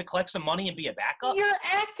come here to collect some money and be a backup? You're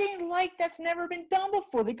acting like that's never been done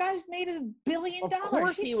before. The guy's made $1 billion. Of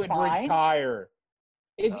course he He's would fine. retire.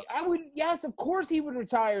 Yes, of course he would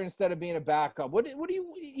retire instead of being a backup. What do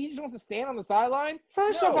you? He just wants to stand on the sideline.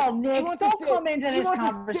 First No, of all, he Nick, wants to don't sit- come into He this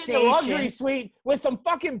wants to sit in the luxury conversation. suite with some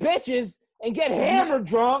fucking bitches and get hammered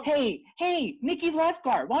drunk. Hey, Nicky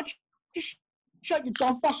Leftguard, why don't you just shut your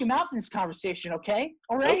dumb fucking mouth in this conversation, okay?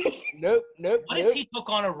 All right? Nope. What if he took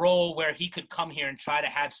on a role where he could come here and try to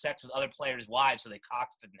have sex with other players' wives so that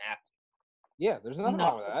Cox didn't have to? Yeah, there's nothing No.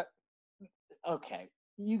 wrong with that. Okay,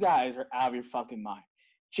 you guys are out of your fucking mind.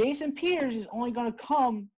 Jason Peters is only going to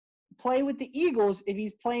come play with the Eagles if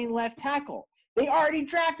he's playing left tackle. They already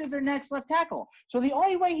drafted their next left tackle. So the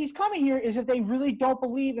only way he's coming here is if they really don't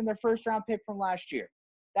believe in their first round pick from last year.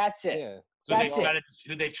 That's it. Yeah. So That's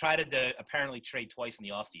it. they've tried to apparently trade twice in the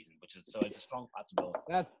offseason, so it's a strong possibility.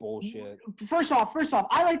 That's bullshit. First off,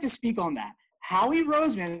 I like to speak on that. Howie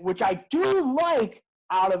Roseman, which I do like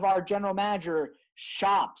out of our general manager,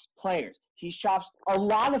 shops players. He shops a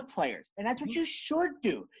lot of players, and that's what you should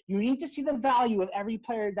do. You need to see the value of every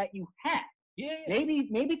player that you have. Yeah.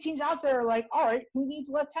 Maybe teams out there are like, all right, who needs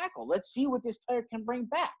left tackle? Let's see what this player can bring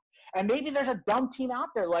back. And maybe there's a dumb team out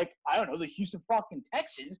there like, I don't know, the Houston fucking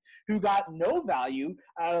Texans who got no value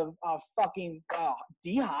out of fucking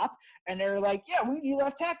D-Hop. And they're like, yeah, we need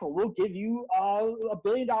left tackle. We'll give you $1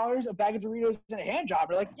 billion, a bag of Doritos, and a hand job.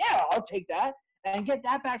 They're like, yeah, I'll take that and get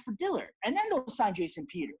that back for Dillard. And then they'll sign Jason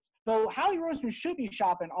Peters. So Howie Roseman should be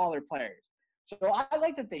shopping all their players. So I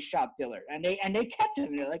like that they shopped Dillard. And they kept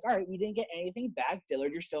him. They're like, all right, we didn't get anything back.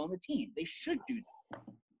 Dillard, you're still on the team. They should do that.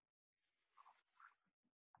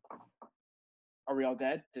 Are we all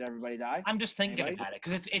dead? Did everybody die? I'm just thinking Anybody? about it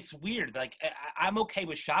because it's weird. Like I'm okay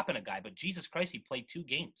with shopping a guy, but Jesus Christ, he played 2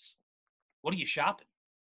 games. What are you shopping?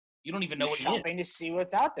 You don't even know what he is. Shopping to see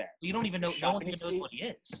what's out there. You don't even know. No one shopping even to knows see- what he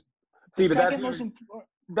is. See, but Second that's most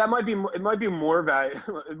That might be more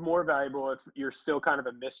valuable if you're still kind of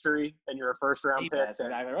a mystery and you're a first round pick. That's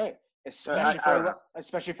exactly right.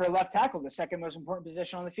 Especially for a left tackle, the second most important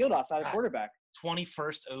position on the field outside of quarterback.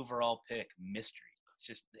 21st overall pick, mystery. It's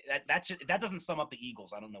just that doesn't sum up the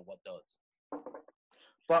Eagles. I don't know what does.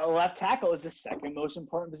 But a left tackle is the second most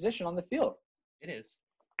important position on the field. It is.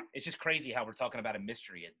 It's just crazy how we're talking about a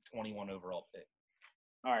mystery at 21 overall pick.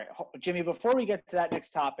 All right, Jimmy, before we get to that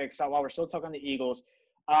next topic, so while we're still talking the Eagles,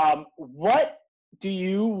 what do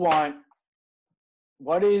you want?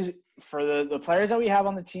 What is for the players that we have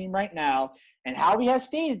on the team right now, and how we have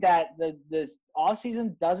stated that the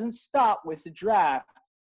offseason doesn't stop with the draft,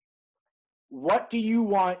 what do you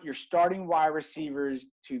want your starting wide receivers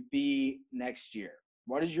to be next year?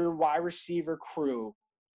 What is your wide receiver crew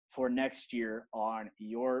for next year on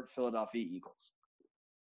your Philadelphia Eagles?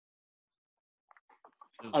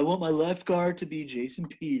 I want my left guard to be Jason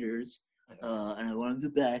Peters, and I want him to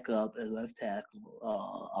back up at left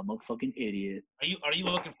tackle. I'm a fucking idiot. Are you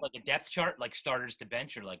looking for like a depth chart, like starters to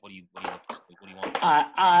bench, or like what do you want?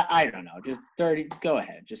 I don't know. Just 30. Go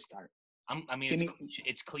ahead. Just start.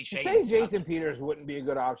 It's cliche. To say Jason Peters wouldn't be a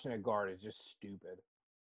good option at guard is just stupid.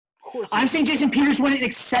 Of course. I'm saying Jason Peters wouldn't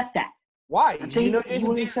accept that. Why? I'm saying you know he Jason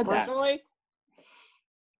wouldn't Peters accept that. personally?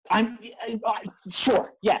 I'm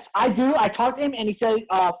sure. Yes, I do. I talked to him, and he said,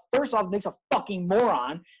 first off, Nick's a fucking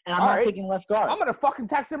moron, and I'm not taking left guard. I'm gonna fucking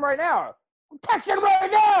text him right now. I'm texting him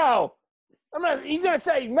right now. He's gonna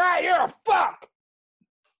say, Matt, you're a fuck.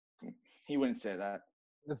 He wouldn't say that.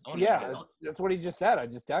 That's what he just said. I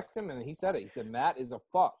just texted him, and he said it. He said, Matt is a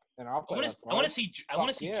fuck, and I'll play left guard. I want to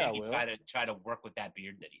see Jimmy try to work with that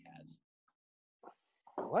beard that he has.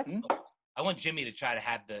 What? I want Jimmy to try to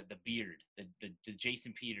have the beard, the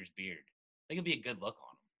Jason Peters beard. I think it'd be a good look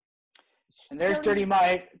on him. And there's Dirty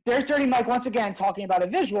Mike. There's Dirty Mike once again talking about a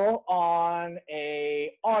visual on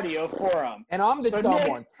a audio forum. And I'm the dumb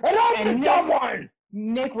one. And I'm the dumb one.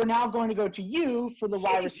 Nick, we're now going to go to you for the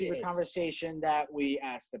wide receiver conversation that we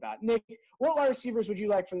asked about. Nick, what wide receivers would you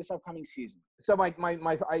like for this upcoming season? So my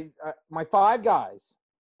 5 guys.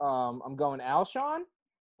 I'm going Alshon.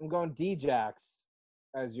 I'm going Djax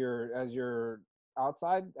as your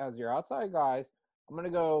outside guys. I'm gonna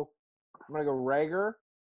go Rager.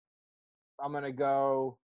 I'm gonna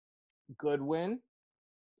go Goodwin.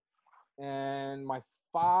 And my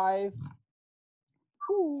 5.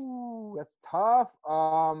 That's tough.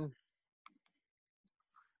 I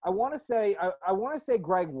want to say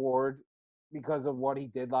Greg Ward because of what he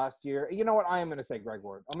did last year. You know what? I am going to say Greg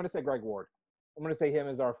Ward. I'm going to say Greg Ward. I'm going to say him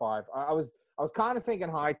as our 5. I was kind of thinking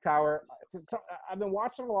Hightower. I've been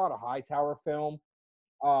watching a lot of Hightower film.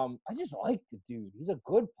 I just like the dude. He's a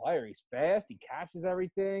good player. He's fast. He catches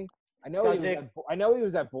everything. I know he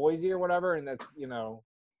was at Boise or whatever, and that's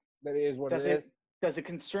that is what it is. Does it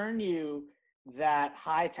concern you that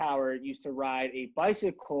Hightower used to ride a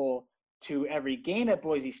bicycle to every game at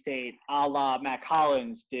Boise State, a la Matt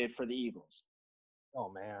Collins did for the Eagles?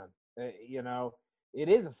 Oh man, it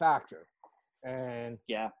is a factor, and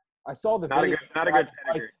yeah, I saw the video. Not a good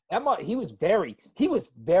pedigree. He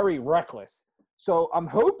was very reckless. So I'm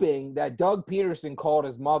hoping that Doug Peterson called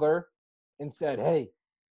his mother and said, "Hey,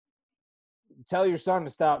 tell your son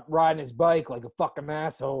to stop riding his bike like a fucking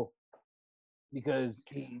asshole, because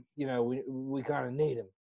we kind of need him."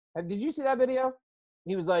 Did you see that video?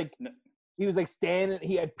 He was like standing.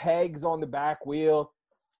 He had pegs on the back wheel,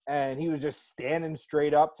 and he was just standing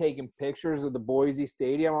straight up, taking pictures of the Boise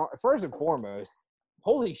Stadium. First and foremost,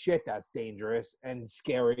 holy shit, that's dangerous and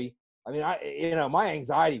scary. I mean, my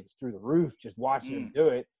anxiety was through the roof just watching him do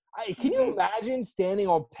it. Can you imagine standing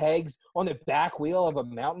on pegs on the back wheel of a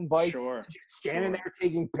mountain bike? Sure. Standing there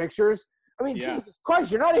taking pictures? I mean, Jesus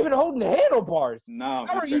Christ, you're not even holding the handlebars. No,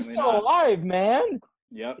 how are you still alive, man?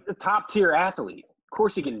 Yep. He's a top-tier athlete. Of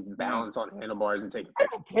course he can balance on handlebars and take a picture.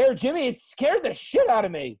 I don't care, Jimmy. It scared the shit out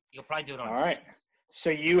of me. You'll probably do it on All right. So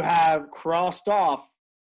you have crossed off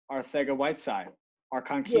Arcega-Whiteside, our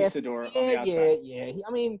conquistador on the outside. Yeah.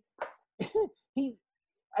 He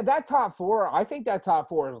that top 4, I think that top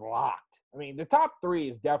 4 is locked. I mean, the top 3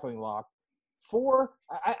 is definitely locked. 4,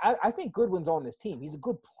 I think Goodwin's on this team. He's a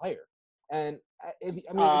good player. And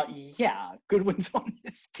Goodwin's on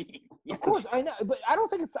this team. Of course, I know, but I don't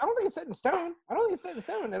think it's set in stone. I don't think it's set in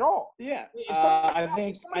stone at all. Yeah, I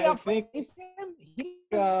think.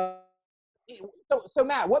 So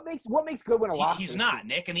Matt, what makes Goodwin a lock? He's not,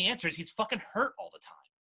 Nick, and the answer is he's fucking hurt all the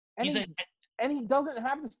time. And he doesn't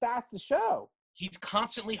have the stats to show. He's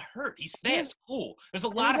constantly hurt. He's fast, cool. There's a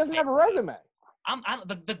lot of. He doesn't have a resume.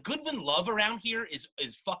 The Goodwin love around here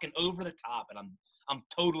is fucking over the top, and I'm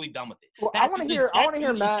totally done with it. Well, That I want to dude is- hear. I that want to hear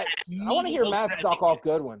dude is Matt. as I want to hear mediocre Matt as suck it off gets.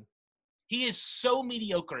 Goodwin. He is so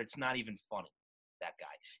mediocre, it's not even funny. That guy.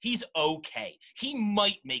 He's okay. He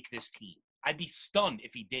might make this team. I'd be stunned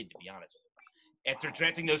if he did, to be honest with you. After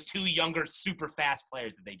drafting those 2 younger, super fast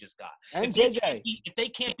players that they just got. And If they JJ. can't if they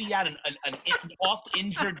can't beat out an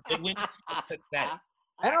oft-injured Goodwin, it's pathetic.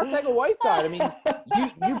 And Arcega-Whiteside. I mean,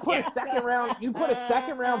 you put a second round. You put a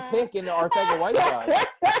second round pick into Arcega-Whiteside.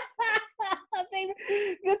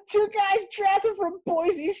 The 2 guys drafted from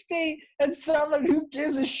Boise State and someone who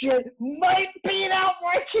gives a shit might beat out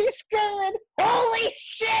Marquise Goodwin. Holy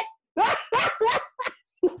shit!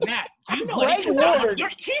 Matt, do you know Greg anything about him? Ward.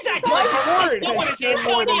 He's actually Greg Ward Goodwin has is shown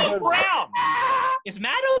more than Antonio Goodwin. Brown. Is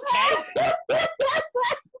Matt okay?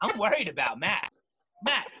 I'm worried about Matt.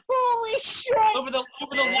 Matt, Holy shit! over the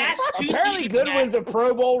last 2 Apparently, seasons, Goodwin's a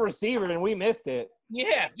Pro Bowl receiver, and we missed it.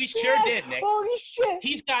 yeah, we sure did, Nick. Holy shit!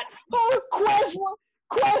 He's got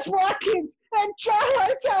Quez Watkins and John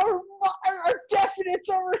Hightower are definites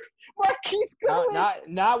over Marquise Goodwin.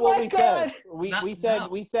 Not what My we God. said. We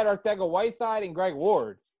No. said Arcega-Whiteside and Greg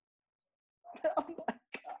Ward. Oh my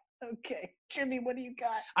god. Okay, Jimmy, what do you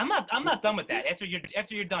got? I'm not done with that. After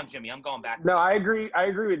you're done, Jimmy, I'm going back. No, I agree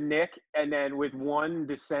with Nick, and then with one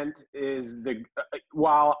dissent is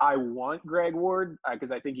while I want Greg Ward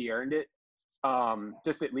because I think he earned it,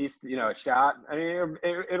 just at least a shot. I mean,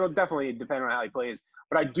 it'll definitely depend on how he plays,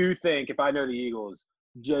 but I do think if I know the Eagles,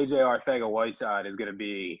 JJ Arcega-Whiteside is going to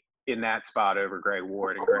be in that spot over Greg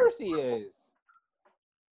Ward. Of course he is.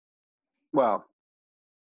 Well,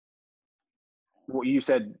 you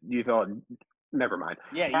said you thought. Never mind.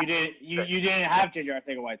 Yeah, you didn't. You didn't have JJ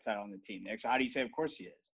Arcega-Whiteside on the team, Nick. So how do you say? Of course he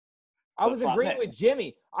is. I was Flip-flop agreeing Nick. with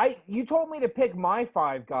Jimmy. You told me to pick my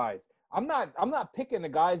 5 guys. I'm not picking the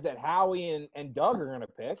guys that Howie and Doug are going to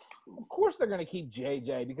pick. Of course they're going to keep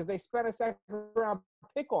JJ because they spent a second round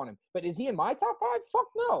pick on him. But is he in my top 5? Fuck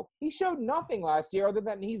no. He showed nothing last year other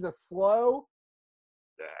than he's a slow.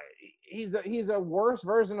 He's a worse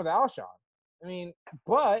version of Alshon. I mean,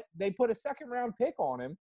 but they put a second round pick on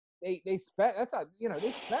him. They spent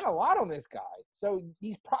they spent a lot on this guy. So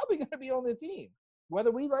he's probably going to be on the team,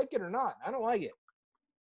 whether we like it or not. I don't like it.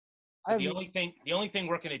 So the only thing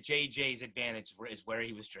working at JJ's advantage is where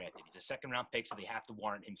he was drafted. He's a second round pick, so they have to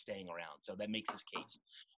warrant him staying around. So that makes his case.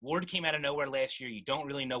 Ward came out of nowhere last year. You don't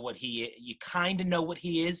really know what he is. You kind of know what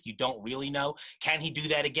he is. You don't really know. Can he do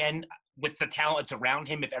that again with the talent that's around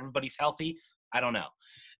him if everybody's healthy? I don't know.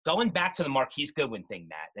 Going back to the Marquise Goodwin thing,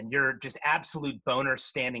 Matt, and your just absolute boner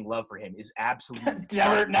standing love for him is absolutely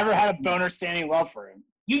never had a boner standing love for him.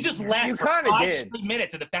 You just laughed You for kinda 5 did. straight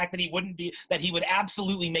minutes at the fact that he would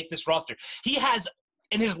absolutely make this roster. He has,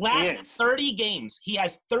 in his last is. 30 games, he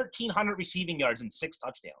has 1,300 receiving yards and 6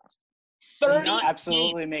 touchdowns. He's 30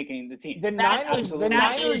 absolutely making the team. The That Niners, is- the that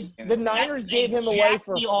Niners, is- the Niners gave him away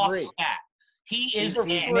for Jack me off free. stat. He is for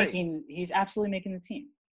He's free. He's absolutely making the team.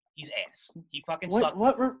 He's ass. He fucking What sucks.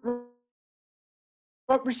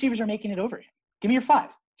 what receivers are making it over him? Give me your 5.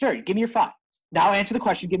 Sure, give me your 5. Now answer the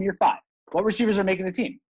question. Give me your 5. What receivers are making the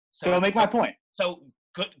team? So make my point. So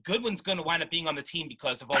Goodwin's going to wind up being on the team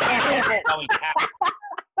because of all the going to happen.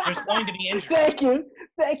 There's going to be injuries.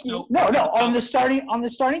 Thank you. No. On the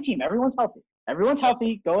starting team, everyone's healthy. Everyone's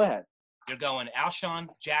healthy. Go ahead. You're going Alshon,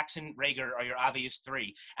 Jackson, Rager are your obvious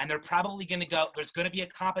 3. And they're probably going to go – there's going to be a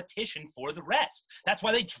competition for the rest. That's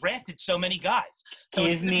why they drafted so many guys. So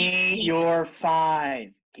it's Give gonna me be- your 5.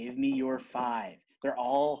 Give me your 5. They're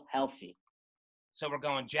all healthy. So we're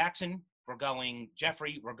going Jackson, we're going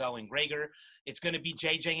Jeffrey, we're going Rager. It's going to be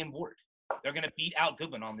JJ and Ward. They're going to beat out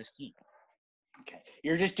Goodwin on this team. Okay.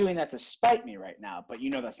 You're just doing that to spite me right now, but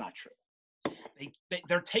you know that's not true.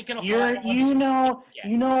 They're taking a You know Yeah.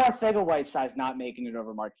 Arcega-Whiteside's not making it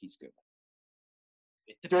over Marquise Goodwin.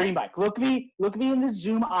 It depends. Dirty Mike, look me in the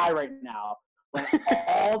Zoom eye right now. When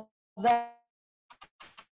all that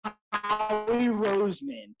Howie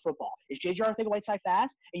Roseman football is JJ Arcega-Whiteside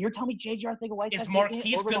fast, and you're telling me JJ Arcega-Whiteside Is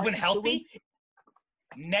Marquise Goodwin healthy?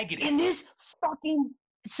 Negative. In this fucking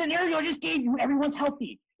scenario I just gave you, everyone's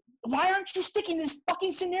healthy. Why aren't you sticking this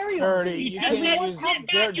fucking scenario? Dirty. You You just can't said, use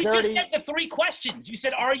Matt, you dirty. just said the 3 questions. You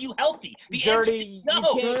said, are you healthy? The answer Dirty. is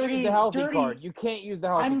no. You can't use the healthy Dirty. card. You can't use the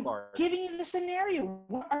healthy I'm card. giving you the scenario.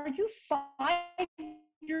 Are you 5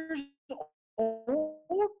 years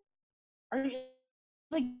old? Are you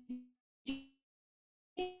like?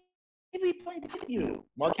 Give me point with you.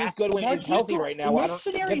 Marquise Goodwin is Marquise healthy Goodwin, right now. in I this don't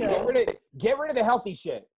scenario- get rid of the healthy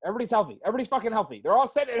shit. Everybody's healthy. Everybody's fucking healthy. They're all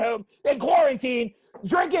sitting at home in quarantine,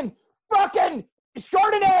 drinking fucking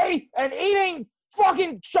Chardonnay and eating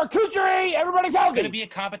fucking charcuterie. Everybody's It's healthy. going to be a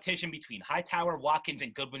competition between Hightower, Watkins,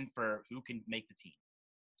 and Goodwin for who can make the team.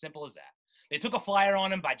 Simple as that. They took a flyer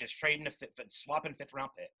on him by just trading swapping fifth-round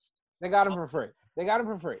picks. They got him for free.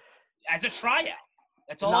 As a tryout.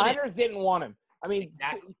 That's The all it is. Niners didn't want him. I mean,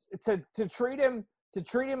 Exactly. to treat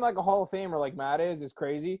him like a Hall of Famer like Matt is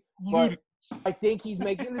crazy. But I think he's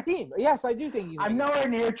making the team. Yes, I do think he's. I'm making nowhere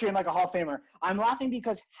near treating like a Hall of Famer. I'm laughing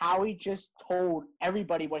because Howie just told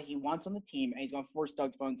everybody what he wants on the team, and he's going to force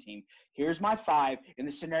Doug to own team. Here's my 5 in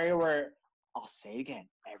the scenario where, I'll say it again,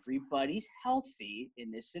 everybody's healthy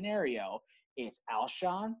in this scenario. It's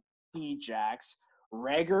Alshon, Djax,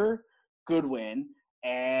 Rager, Goodwin,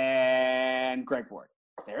 and Greg Ward.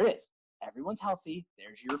 There it is. Everyone's healthy.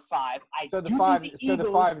 There's your 5. So the do 5. think So the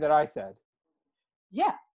Eagles- 5 that I said.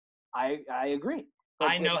 Yeah, I agree. But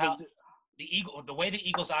I know how the way the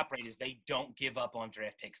Eagles operate is they don't give up on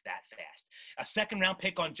draft picks that fast. A second-round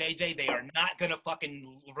pick on JJ, they are not gonna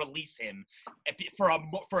fucking release him for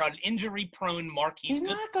an injury-prone Marquise. He's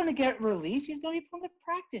not going to get released. He's going to be put on the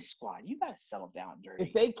practice squad. You got to settle down, Dirty.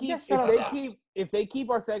 If they You keep gotta settle down.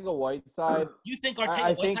 Ortega-Whiteside, You think I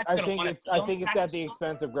Ortega? think it's at the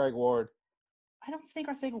expense of Greg Ward. I don't think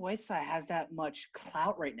Ortega-Whiteside has that much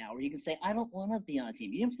clout right now where you can say, I don't want to be on a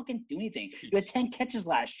team. You didn't fucking do anything. You had 10 catches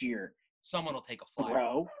last year, Someone will take a flyer.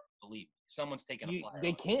 bro. Believe me, someone's taking a flyer.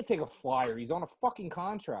 They can't take a flyer. He's on a fucking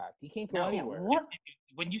contract. He can't go No, anywhere. What?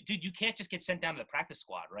 When you can't just get sent down to the practice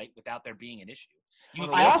squad, right? Without there being an issue. You, On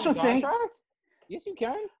a I rookie also think- contract? Yes, you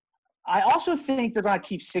can. I also think they're going to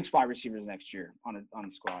keep 6 wide receivers next year on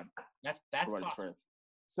the squad. that's For what it's possible. worth.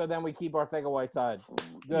 So then we keep Ortega-Whiteside.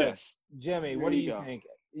 Good. Yes. Jimmy, There what do you you go. think?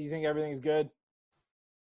 You think everything's good?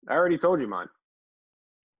 I already told you mine.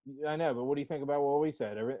 I know, but what do you think about what we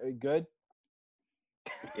said? Good?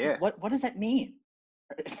 Yeah. What does that mean?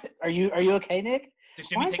 Are you okay, Nick? Does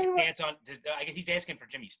Why Jimmy is take a everyone- stance on? I guess he's asking for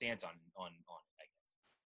Jimmy's stance on I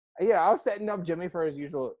guess. Yeah, I was setting up Jimmy for his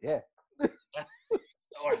usual. Yeah.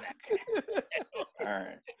 Or that. All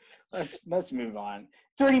right. Let's move on.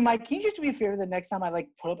 Dirty Mike, can you just do me a favor the next time I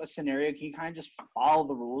put up a scenario? Can you kind of just follow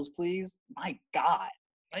the rules, please? My God.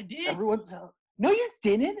 I did. Everyone's no, you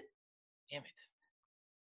didn't. Damn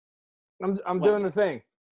it. I'm What? doing the thing.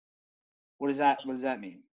 What does that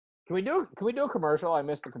mean? Can we do a commercial? I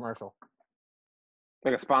missed the commercial.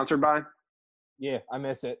 Like a sponsored by? Yeah, I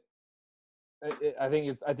miss it. I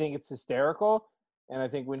think it's hysterical, and I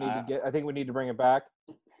think we need to bring it back.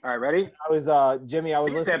 All right, ready? I was Jimmy. I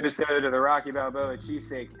was This listening. episode of the Rocky Balboa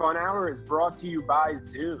Cheesesteak Fun Hour is brought to you by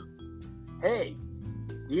Zoom. Hey,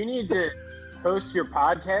 do you need to host your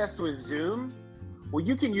podcast with Zoom? Well,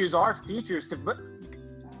 you can use our features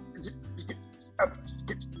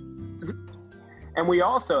and we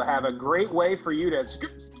also have a great way for you to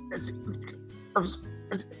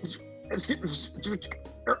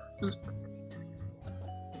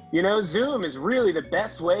Zoom is really the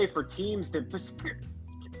best way for teams to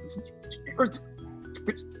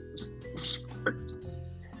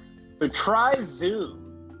so try Zoom.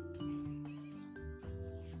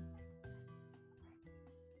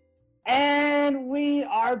 And we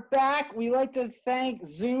are back. We like to thank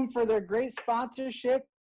Zoom for their great sponsorship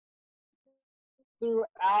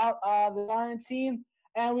throughout the quarantine.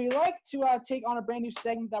 And we like to take on a brand new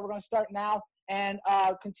segment that we're going to start now and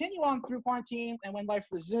continue on through quarantine and when life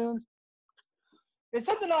resumes. It's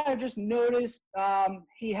something that I've just noticed.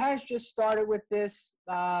 He has just started with this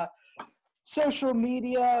social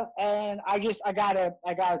media, and I gotta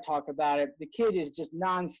talk about it. The kid is just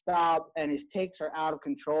nonstop, and his takes are out of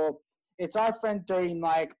control. It's our friend Dirty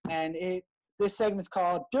Mike, and this segment's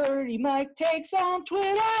called Dirty Mike Takes on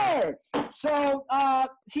Twitter. So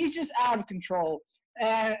he's just out of control,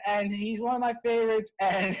 and he's one of my favorites.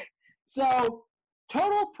 And so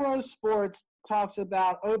Total Pro Sports talks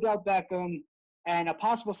about Odell Beckham and a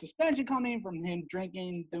possible suspension coming from him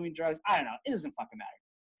drinking, doing drugs. I don't know. It doesn't fucking matter.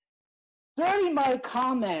 Dirty Mike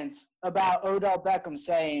comments about Odell Beckham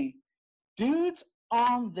saying, dude's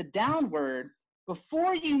on the downward.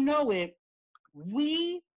 Before you know it,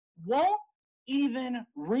 we won't even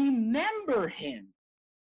remember him.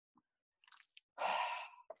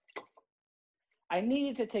 I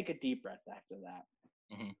needed to take a deep breath after that.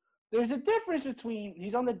 Mhm. There's a difference between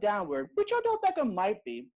he's on the downward, which Odell Beckham might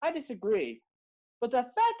be. I disagree. But the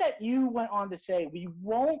fact that you went on to say we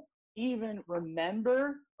won't even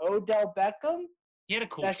remember Odell Beckham, He had a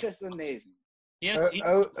cool. that's just amazing.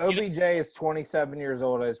 OBJ is 27 years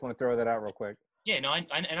old. I just want to throw that out real quick. Yeah, no, I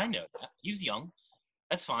know that. He was young.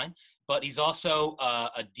 That's fine. But he's also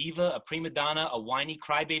a diva, a prima donna, a whiny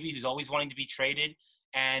crybaby who's always wanting to be traded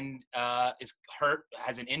and is hurt,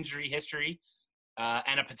 has an injury history,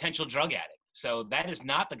 and a potential drug addict. So that is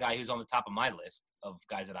not the guy who's on the top of my list of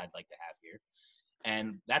guys that I'd like to have here.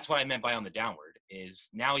 And that's what I meant by on the downward, is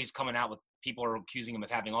now he's coming out with people are accusing him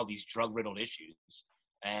of having all these drug-riddled issues.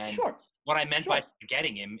 And Sure. what I meant by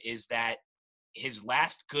forgetting him is that his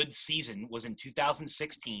last good season was in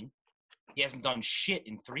 2016. He hasn't done shit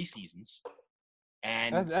in 3 seasons.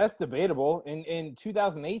 And That's debatable. In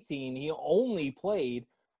 2018, he only played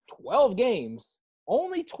 12 games,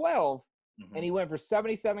 only 12, and he went for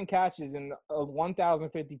 77 catches and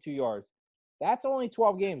 1,052 yards. That's only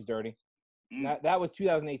 12 games, Dirty. That was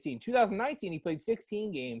 2018. 2019, he played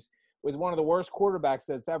 16 games with one of the worst quarterbacks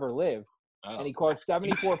that's ever lived, and he caught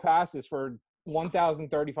 74 passes for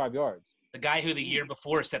 1,035 yards. the guy who the year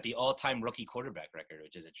before set the all-time rookie quarterback record,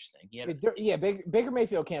 which is interesting. Baker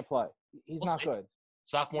Mayfield can't play. He's We'll not see. good.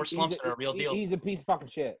 Sophomore slumps are a real deal. He's a piece of fucking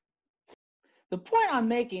shit. The point I'm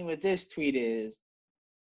making with this tweet is,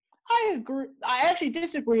 I agree. I actually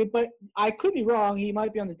disagree, but I could be wrong. He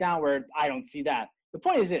might be on the downward. I don't see that. The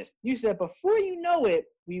point is this. You said before you know it,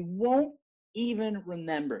 we won't even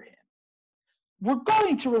remember him. We're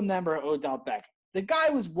going to remember Odell Beckham. The guy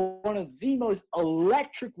was one of the most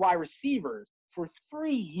electric wide receivers for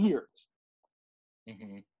 3 years.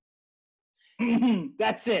 Mm-hmm.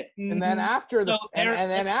 That's it. And then after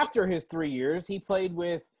after his 3 years, he played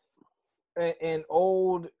with an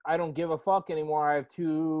old I don't give a fuck anymore. I have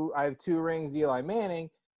two rings, Eli Manning,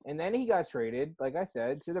 and then he got traded, like I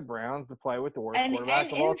said, to the Browns to play with the worst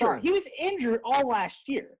quarterback of all time. He was injured all last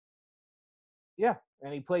year. Yeah,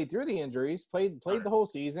 and he played through the injuries, played the whole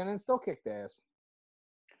season, and still kicked ass.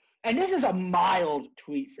 And this is a mild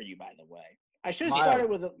tweet for you, by the way. I should have started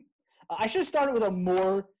with a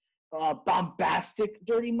more bombastic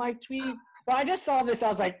Dirty Mike tweet. But I just saw this. I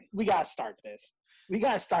was like, we gotta start this.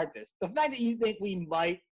 The fact that you think we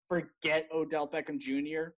might forget Odell Beckham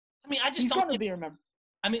Jr. I mean, I just he's don't going to be remembered.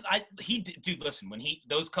 I mean, dude, listen, when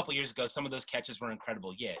those couple years ago, some of those catches were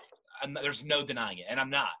incredible. Yeah, there's no denying it, and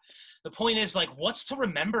I'm not. The point is, like, what's to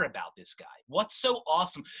remember about this guy? What's so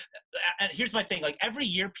awesome? And here's my thing. Like, every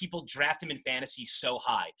year people draft him in fantasy so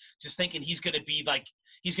high, just thinking he's going to be like,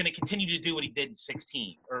 he's going to continue to do what he did in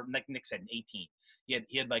 16, or like Nick said, in 18.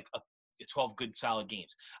 He had like 12 good, solid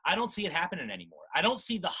games. I don't see it happening anymore. I don't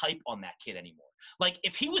see the hype on that kid anymore. Like,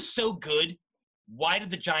 if he was so good, why did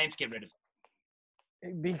the Giants get rid of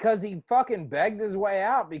him? Because he fucking begged his way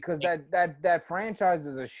out because that franchise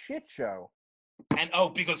is a shit show. And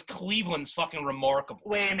because Cleveland's fucking remarkable.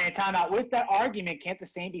 Wait a minute, time out. With that argument, can't the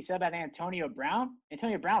same be said about Antonio Brown?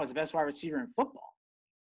 Antonio Brown was the best wide receiver in football.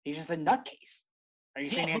 He's just a nutcase. Are you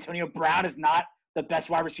saying Antonio Brown is not the best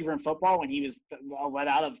wide receiver in football when he was let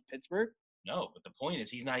out of Pittsburgh? No, but the point is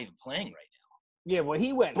he's not even playing right now. Yeah, well,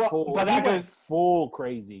 he went full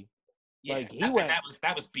crazy. Yeah, like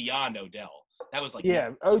that was beyond Odell. That was like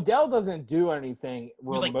Odell doesn't do anything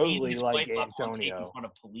remotely like Antonio. In front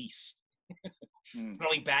of police,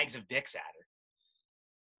 throwing bags of dicks at her.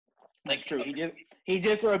 That's true. He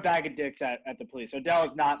did throw a bag of dicks at the police. Odell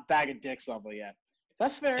is not bag of dicks level yet.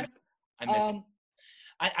 That's fair. I miss him.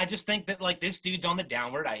 I just think that, like, this dude's on the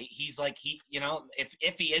downward. He's like,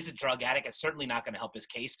 if he is a drug addict, it's certainly not going to help his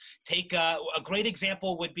case. Take a great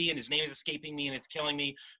example would be, and his name is escaping me and it's killing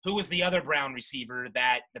me, who was the other Brown receiver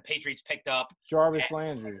that the Patriots picked up? Jarvis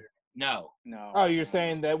Landry. No. Oh, you're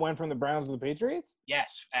saying that went from the Browns to the Patriots?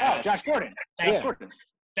 Yes. Josh Gordon. Gordon.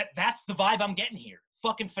 That's the vibe I'm getting here.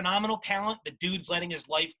 Fucking phenomenal talent. The dude's letting his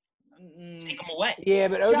life take him away. Yeah,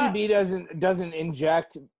 but ODB doesn't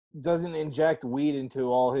inject weed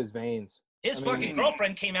into all his veins. His fucking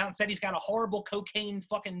girlfriend came out and said he's got a horrible cocaine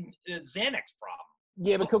fucking Xanax problem.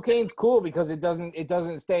 Yeah, but cocaine's cool because it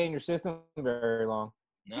doesn't stay in your system very long.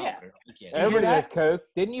 No, yeah. Everybody has coke.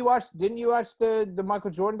 Didn't you watch the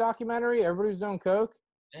Michael Jordan documentary? Everybody was doing coke.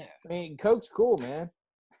 Yeah. I mean, coke's cool, man.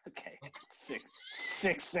 Okay.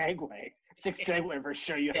 Sick segue. Sick segue for a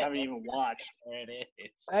show you haven't even watched. There it is.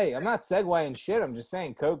 Hey, I'm not segueing shit. I'm just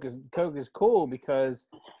saying coke is cool because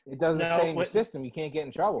it doesn't stay in your system. You can't get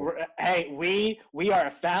in trouble. Hey, we are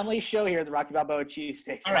a family show here at the Rocky Balboa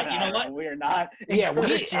Cheesesteak. All right, you know what? We are not. Yeah,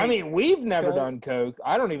 we've never done coke.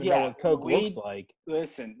 I don't even know what coke looks like.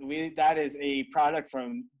 Listen, that is a product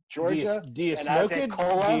from Georgia. Do you smoke it?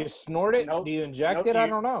 Cola. Do you snort it? Nope. Do you inject it? I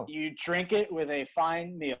don't know. You drink it with a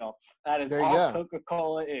fine meal. That is There you all go.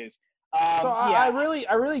 Coca-Cola is. I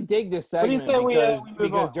really dig this segment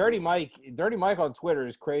because on? Dirty Mike on Twitter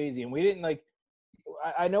is crazy, and we didn't like.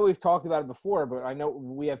 I know we've talked about it before, but I know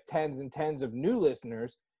we have tens and tens of new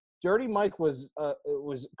listeners. Dirty Mike was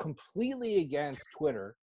completely against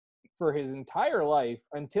Twitter for his entire life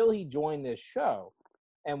until he joined this show,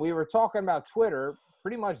 and we were talking about Twitter,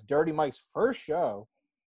 pretty much Dirty Mike's first show,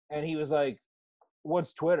 and he was like,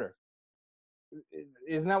 "What's Twitter?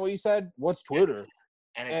 Isn't that what you said? What's Twitter?"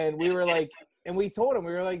 And we were like, and we told him,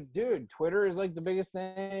 we were like, "Dude, Twitter is like the biggest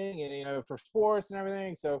thing, and for sports and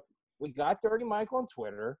everything." So we got Dirty Mike on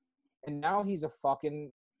Twitter, and now he's a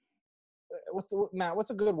fucking Matt? What's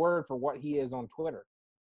a good word for what he is on Twitter?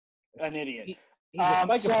 An idiot. He's a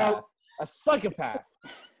psychopath. A psychopath.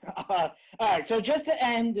 All right. So just to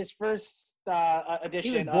end this first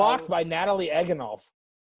edition, He was blocked by Natalie Eganoff.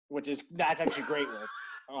 That's actually great work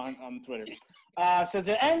on Twitter. So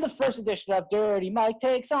to end the first edition of Dirty Mike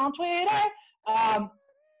Takes on Twitter,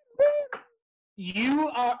 you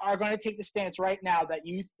are going to take the stance right now that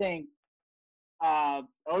you think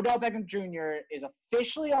Odell Beckham Jr. is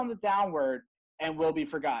officially on the downward and will be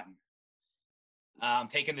forgotten. I'm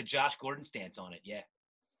taking the Josh Gordon stance on it. Yeah.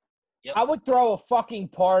 Yep. I would throw a fucking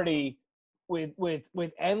party with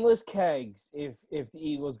endless kegs if the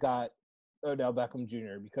Eagles got Odell Beckham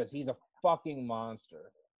Jr. because he's a fucking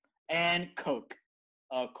monster. And Cola.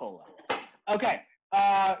 Okay.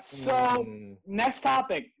 So next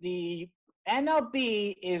topic. The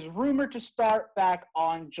MLB is rumored to start back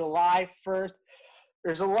on July 1st.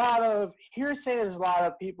 There's a lot of hearsay. There's a lot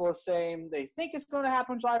of people saying they think it's going to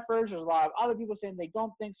happen July 1st. There's a lot of other people saying they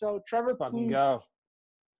don't think so. Trevor Plouffe,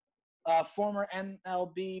 former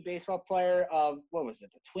MLB baseball player of, what was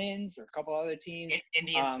it, the Twins or a couple other teams?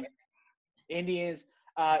 Indians.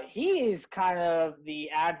 He is kind of the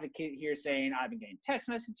advocate here saying, I've been getting text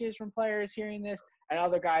messages from players hearing this, and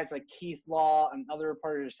other guys like Keith Law and other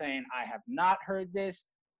reporters are saying, I have not heard this.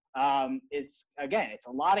 It's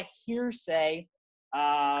a lot of hearsay.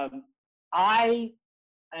 I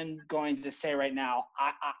am going to say right now,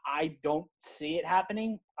 I don't see it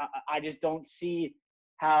happening. I just don't see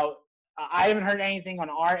how I haven't heard anything on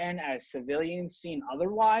our end as civilians seen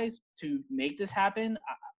otherwise to make this happen.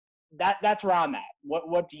 That's where I'm at.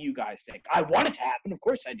 What do you guys think? I want it to happen. Of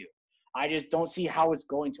course I do. I just don't see how it's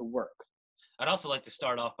going to work. I'd also like to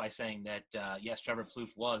start off by saying that, yes, Trevor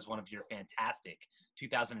Plouffe was one of your fantastic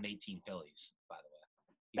 2018 Phillies, by the way.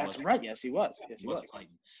 That's right. Yes, he was. Yes, he was.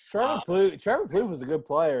 Trevor Plouffe was a good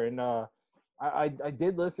player, and I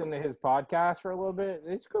did listen to his podcast for a little bit.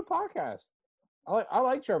 It's a good podcast. I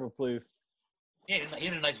like Trevor Plouffe. Yeah, he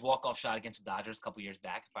had a nice walk-off shot against the Dodgers a couple years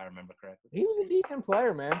back, if I remember correctly. He was a decent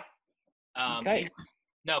player, man. Okay.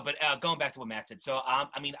 No, but going back to what Matt said. So,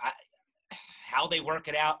 how they work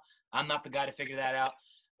it out, I'm not the guy to figure that out.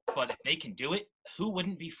 But if they can do it, who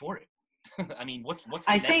wouldn't be for it? I mean, what's the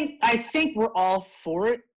I think we're all for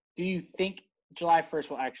it. Do you think July 1st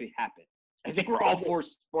will actually happen? I think we're all for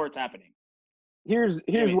sports happening. Here's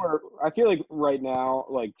where I feel like right now,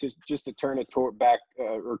 like just to turn it towards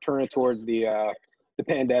the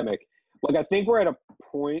pandemic. Like I think we're at a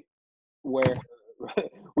point where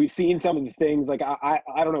we've seen some of the things. Like I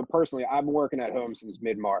don't know personally. I've been working at home since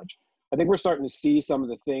mid-March. I think we're starting to see some of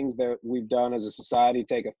the things that we've done as a society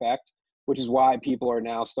take effect, which is why people are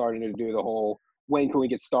now starting to do the whole "when can we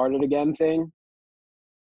get started again" thing.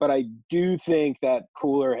 But I do think that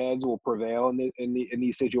cooler heads will prevail in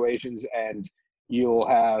these situations, and you'll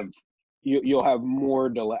have more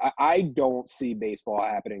delay. I don't see baseball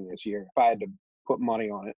happening this year if I had to put money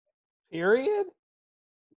on it. Period.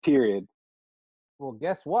 Well,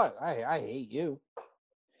 guess what? I hate you.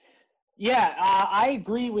 Yeah, I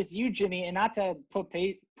agree with you, Jimmy, and not to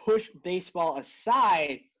push baseball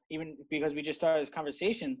aside, even because we just started this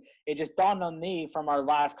conversation, it just dawned on me from our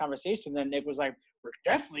last conversation that Nick was like, we're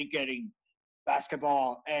definitely getting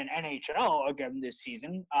basketball and NHL again this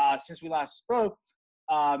season. Since we last spoke,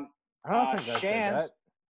 I don't think I said that.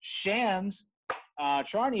 Shams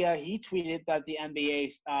Charania, he tweeted that the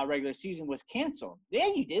NBA regular season was canceled.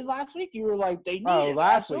 Yeah, you did last week. You were like, they need it.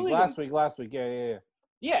 Last week. Yeah.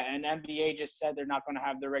 Yeah, and NBA just said they're not going to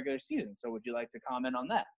have their regular season. So would you like to comment on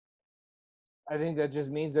that? I think that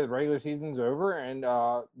just means that regular season's over, and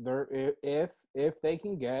if they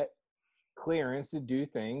can get clearance to do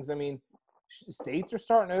things. I mean, states are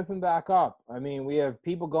starting to open back up. I mean, we have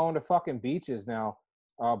people going to fucking beaches now.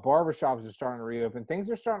 Barbershops are starting to reopen. Things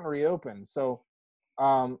are starting to reopen. So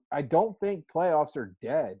I don't think playoffs are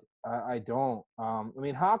dead. I don't. I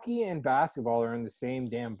mean, hockey and basketball are in the same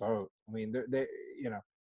damn boat. I mean, they're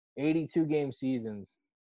 82 game seasons.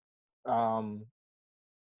 They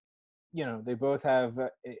both have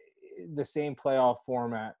the same playoff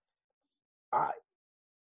format.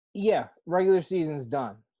 Regular season's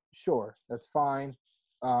done. Sure, that's fine.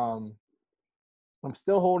 I'm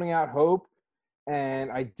still holding out hope,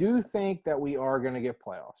 and I do think that we are going to get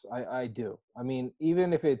playoffs. I do. I mean,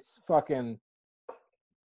 even if it's fucking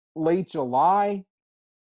late July,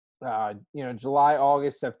 July,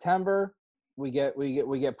 August, September, we get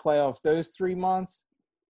playoffs those 3 months.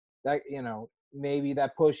 That maybe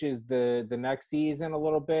that pushes the next season a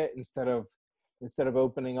little bit instead of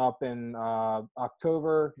opening up in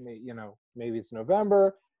October. Maybe it's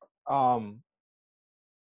November.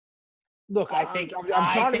 Look, I think I'm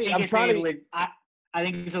trying to be. I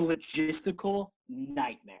think it's a logistical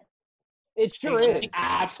nightmare. It sure It's is. an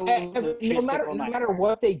absolute No logistical matter nightmare.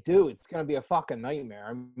 what they do, it's going to be a fucking nightmare.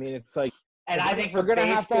 I mean, it's like, And I think for they're gonna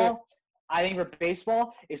have to-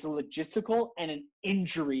 baseball, it's a logistical and an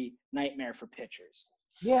injury nightmare for pitchers.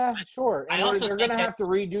 yeah, sure. I And also they're going to think have to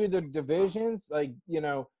redo the divisions. Like,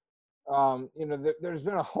 there's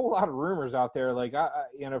been a whole lot of rumors out there. Like,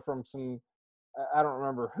 from some, I don't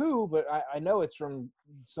remember who, but I know it's from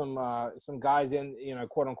some guys in,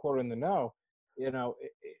 quote unquote in the know,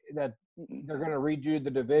 that they're going to redo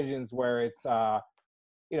the divisions where it's,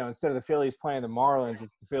 instead of the Phillies playing the Marlins,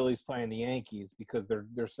 it's the Phillies playing the Yankees because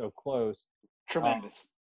they're so close. Tremendous.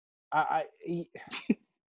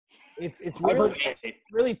 It's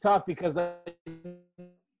really tough because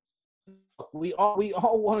we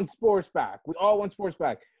all want sports back. We all want sports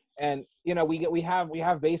back, and we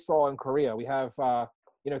have baseball in Korea. We have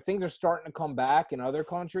things are starting to come back in other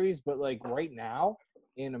countries, but like right now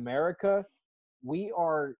in America, we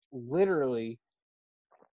are literally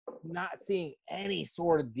not seeing any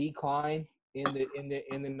sort of decline in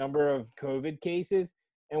the number of COVID cases,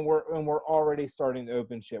 and we're already starting to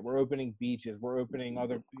open shit. We're opening beaches. We're opening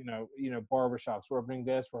other barbershops. We're opening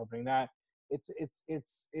this. We're opening that. It's.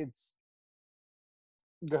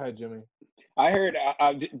 Go ahead, Jimmy. I heard.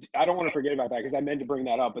 I don't want to forget about that because I meant to bring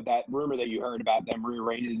that up. But that rumor that you heard about them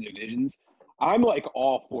rearranging the divisions, I'm like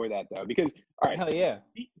all for that though because all right, Hell yeah.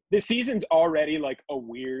 This season's already like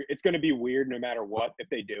it's going to be weird no matter what if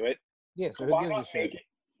they do it. Yeah. So why who gives not a shit?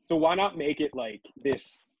 So why not make it like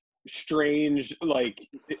this strange like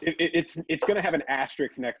it's going to have an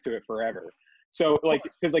asterisk next to it forever. So like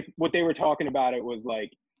because like what they were talking about it was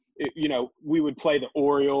like we would play the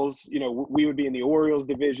Orioles. We would be in the Orioles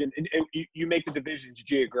division. And you make the divisions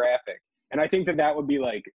geographic, and I think that would be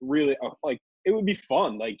like really like it would be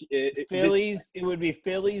fun. Like it would be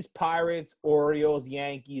Phillies, Pirates, Orioles,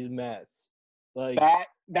 Yankees, Mets, like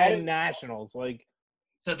that and Nationals. Like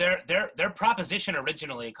So their proposition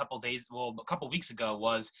originally a couple weeks ago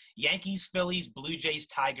was Yankees, Phillies, Blue Jays,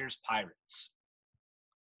 Tigers, Pirates.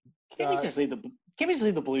 Can we just leave the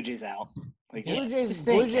Blue Jays out? Like, Blue just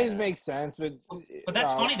Jays think, make sense, but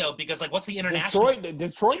that's funny though because like what's the international?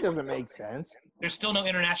 Detroit doesn't make sense. There's still no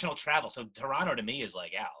international travel, so Toronto to me is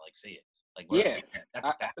like out. Like see it. Like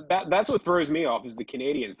that's what throws me off is the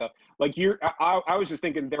Canadian stuff. Like I was just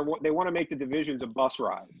thinking they want to make the divisions a bus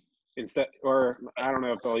ride instead, or I don't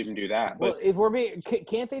know if they'll even do that. But well, if we're being,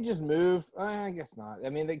 can't they just move? I guess not. I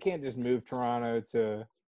mean, they can't just move Toronto to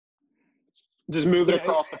just move it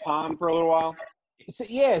across the pond for a little while. So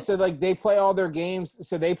like they play all their games.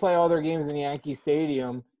 So they play all their games in Yankee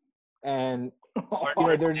Stadium, and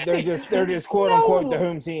they're just quote unquote the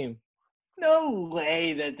home team. No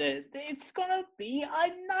way that it's gonna be a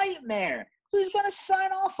nightmare. Who's gonna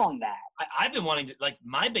sign off on that? I've been wanting to like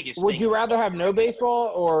my biggest. Would you rather have no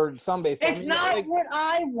baseball or some baseball? It's not what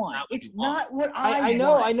I want. It's not what I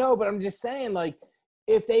want. I know, but I'm just saying, like,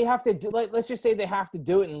 if they have to do, like, let's just say they have to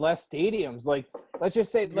do it in less stadiums. Like, let's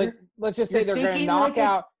just say they're going to knock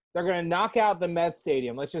out. They're going to knock out the Mets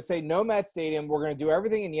Stadium. Let's just say no Mets Stadium. We're going to do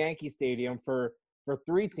everything in Yankee Stadium for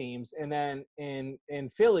 3 teams, and then in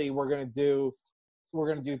Philly we're going to do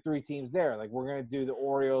 3 teams there. Like we're going to do the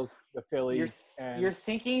Orioles, the Phillies. You're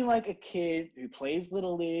thinking like a kid who plays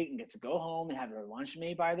Little League and gets to go home and have their lunch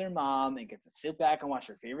made by their mom and gets to sit back and watch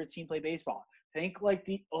their favorite team play baseball. Think like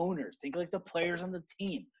the owners. Think like the players on the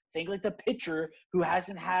team. Think like the pitcher who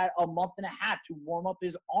hasn't had a month and a half to warm up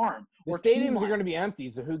his arm. The stadiums are going to be empty,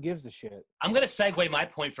 so who gives a shit? I'm going to segue my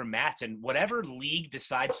point from Matt's, and whatever league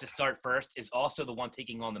decides to start first is also the one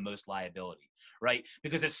taking on the most liability, right?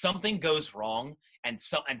 Because if something goes wrong and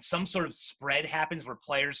some sort of spread happens where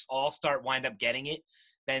players all wind up getting it,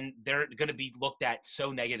 then they're going to be looked at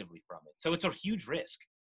so negatively from it. So it's a huge risk.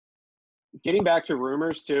 Getting back to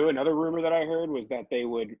rumors too, another rumor that I heard was that they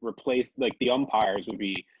would replace, like the umpires would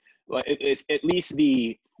be, like at least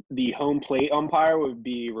the home plate umpire would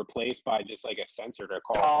be replaced by just like a sensor to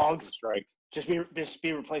call dogs strike. Just be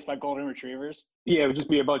replaced by golden retrievers. Yeah, it would just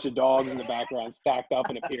be a bunch of dogs in the background stacked up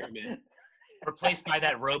in a pyramid. Replaced by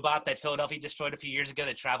that robot that Philadelphia destroyed a few years ago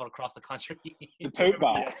that traveled across the country. The Tote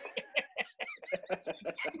Bot.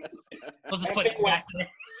 We'll just put it back there.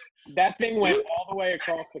 That thing went all the way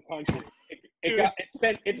across the country. It's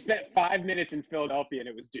spent 5 minutes in Philadelphia and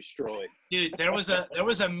it was destroyed. Dude, there was a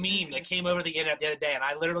meme that came over the internet the other day, and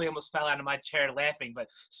I literally almost fell out of my chair laughing. But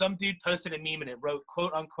some dude posted a meme and it wrote,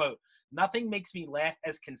 "quote unquote, nothing makes me laugh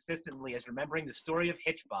as consistently as remembering the story of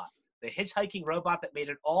Hitchbot, the hitchhiking robot that made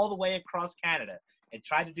it all the way across Canada and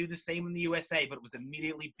tried to do the same in the USA, but was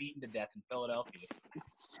immediately beaten to death in Philadelphia."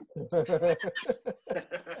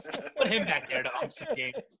 Put him back there to ump some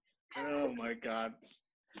games. Oh my God.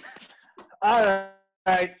 All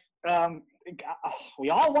right. We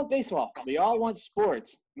all want baseball. We all want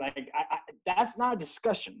sports. Like, that's not a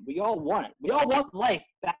discussion. We all want it. We all want life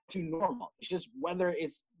back to normal. It's just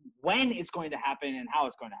when it's going to happen and how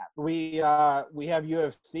it's going to happen. We have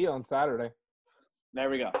UFC on Saturday. There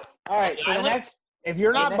we go. All right. So the next. If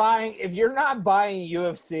you're not buying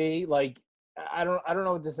UFC, like I don't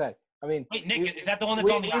know what to say. I mean, wait, Nick, is that the one that's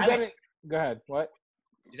on the island? Go ahead. What?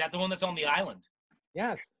 Is that the one that's on the island?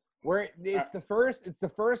 Yes. It's the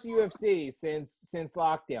first UFC since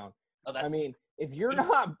lockdown. Oh, I mean, if you're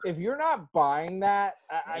not buying that,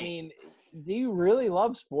 I mean, do you really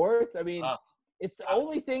love sports? I mean, it's the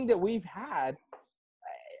only thing that we've had.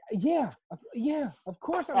 Yeah, of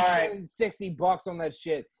course I'm spending $60 on that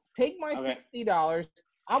shit. Take my $60.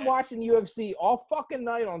 I'm watching UFC all fucking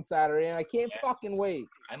night on Saturday, and I can't fucking wait.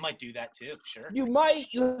 I might do that too. Sure. You might.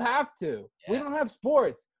 You have to. Yeah. We don't have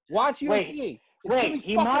sports. Watch UFC.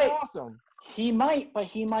 He might. Awesome. He might, but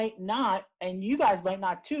he might not, and you guys might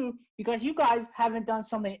not too, because you guys haven't done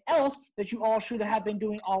something else that you all should have been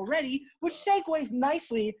doing already, which segues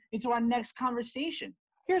nicely into our next conversation.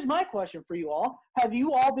 Here's my question for you all. Have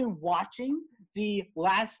you all been watching The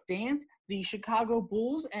Last Dance, the Chicago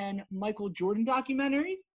Bulls and Michael Jordan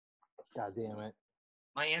documentary? God damn it.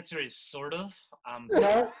 My answer is sort of.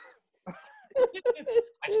 No.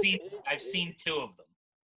 I've seen 2 of them.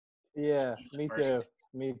 Yeah, me too.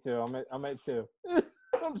 Me too. I'm at 2.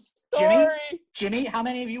 I'm sorry. Jimmy, how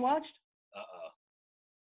many have you watched?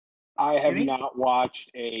 I have not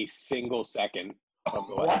watched a single second of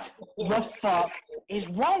the last. What the fuck is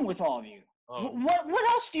wrong with all of you? What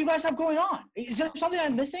else do you guys have going on? Is there something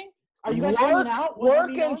I'm missing? Are you guys hanging out?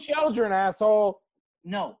 Work and children, asshole.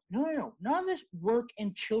 No. None of this work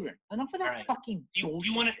and children. Enough of that fucking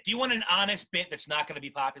bullshit. Do you want an honest bit that's not going to be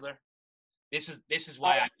popular? This is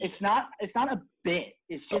why it's not a bit.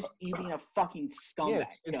 It's just you being a fucking scumbag. Yeah,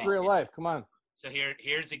 it's real life. Come on. So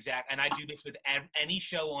here's exact, and I do this with any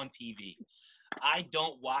show on TV. I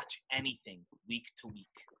don't watch anything week to week.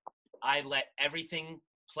 I let everything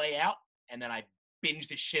play out, and then I binge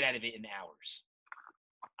the shit out of it in hours.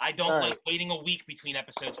 I don't like waiting a week between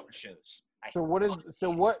episodes for shows.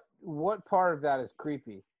 What part of that is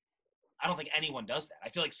creepy? I don't think anyone does that. I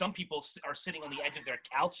feel like some people are sitting on the edge of their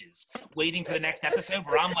couches waiting for the next episode,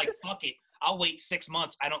 where I'm like, fuck it. I'll wait 6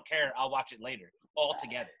 months. I don't care. I'll watch it later all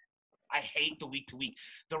together. I hate the week to week.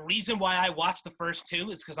 The reason why I watched the first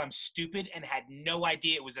 2 is because I'm stupid and had no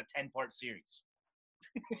idea it was a 10-part series.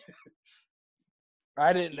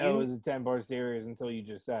 I didn't know it was a 10-part series until you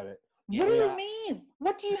just said it. What do you mean?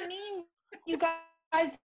 What do you mean you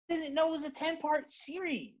guys didn't know it was a 10-part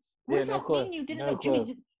series? What does that mean you didn't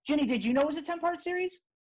know? Jenny, did you know it was a 10-part series?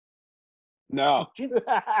 No.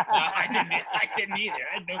 I didn't either.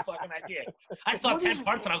 I had no fucking idea. I saw 10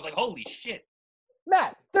 parts and I was like, holy shit.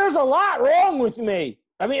 Matt, there's a lot wrong with me.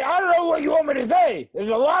 I mean, I don't know what you want me to say. There's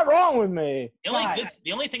a lot wrong with me.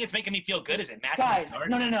 The only thing that's making me feel good is it matches. Guys,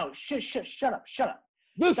 no. Shut up.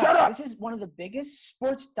 Dude, shut up. This is one of the biggest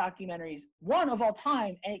sports documentaries, one of all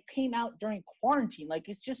time, and it came out during quarantine. Like,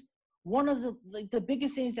 it's just one of the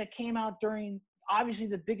biggest things that came out during, obviously,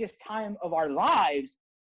 the biggest time of our lives.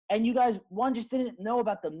 And you guys, just didn't know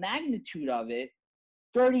about the magnitude of it.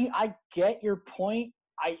 Dirty, I get your point.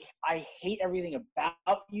 I hate everything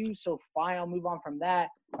about you, so fine, I'll move on from that.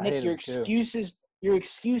 Nick, your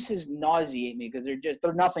excuses nauseate me because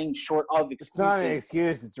they're nothing short of excuses. It's not an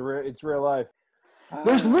excuse. It's real life.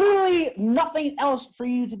 There's literally nothing else for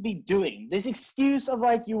you to be doing. This excuse of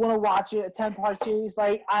like you want to watch it, a 10-part series,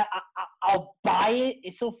 like I'll buy it.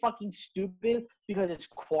 It's so fucking stupid because it's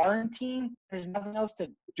quarantine. There's nothing else to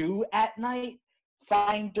do at night.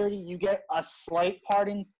 Fine, Dirty, you get a slight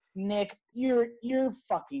pardon. Nick, you're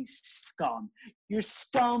fucking scum. You're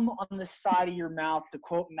scum on the side of your mouth, to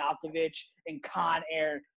quote Malkovich in Con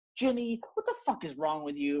Air. Jimmy, what the fuck is wrong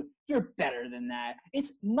with you? You're better than that.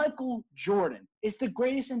 It's Michael Jordan. It's the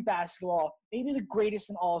greatest in basketball, maybe the greatest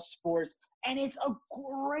in all sports, and it's a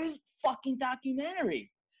great fucking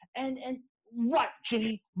documentary. And what,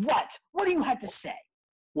 Jimmy? What? What do you have to say?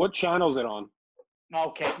 What channel's it on?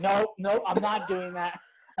 Okay, no, I'm not doing that.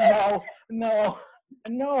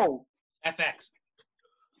 No. FX.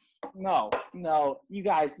 No, you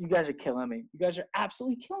guys are killing me. You guys are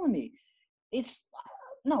absolutely killing me. It's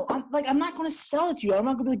no, I'm not gonna sell it to you. I'm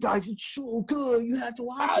not gonna be like, guys, it's so good. You have to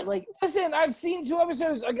watch it. Like, listen, I've seen 2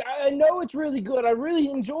 episodes. Like, I know it's really good. I really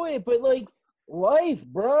enjoy it, but like, life,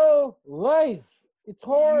 bro, life. It's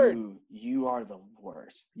hard. You are the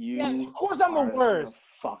worst. Yeah, of course I'm the worst.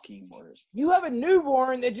 Fucking worst. You have a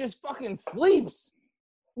newborn that just fucking sleeps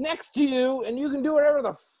next to you, and you can do whatever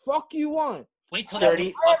the fuck you want. Wait till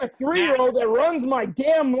Dirty. I have a 3-year-old that runs my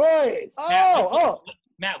damn life.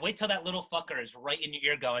 Matt, wait till that little fucker is right in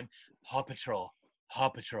your ear going, Paw Patrol, Paw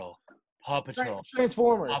Patrol, Paw Patrol.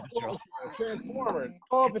 Transformers. Paw Patrol. Transformers.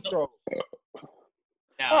 Paw Patrol.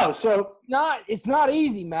 Now, So It's not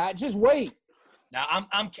easy, Matt. Just wait. now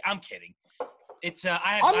I'm kidding. It's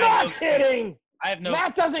I'm not kidding. I have no.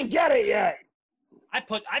 Matt doesn't get it yet. I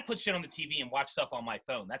put shit on the TV and watch stuff on my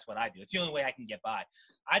phone. That's what I do. It's the only way I can get by.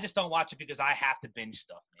 I just don't watch it because I have to binge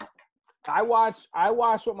stuff, man. I watch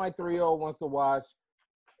what my 3-year-old wants to watch.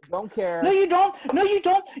 Don't care. No, you don't.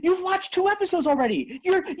 You've watched 2 episodes already.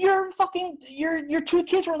 Your 2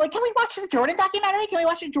 kids were like, "Can we watch the Jordan documentary? Can we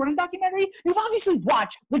watch the Jordan documentary?" You've obviously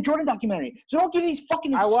watched the Jordan documentary, so don't give these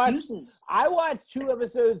fucking excuses. I watched 2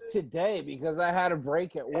 episodes today because I had a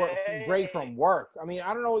break at work, break from work. I mean,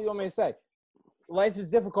 I don't know what you want me to say. Life is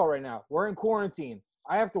difficult right now. We're in quarantine.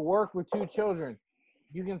 I have to work with 2 children.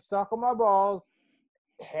 You can suck on my balls,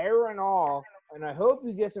 hair and all, and I hope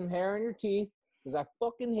you get some hair in your teeth because I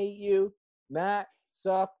fucking hate you. Matt,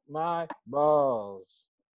 suck my balls.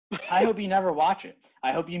 I hope you never watch it.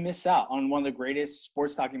 I hope you miss out on one of the greatest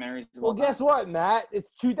sports documentaries of Well, all time. guess what, Matt? It's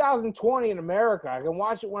 2020 in America. I can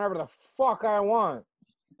watch it whenever the fuck I want.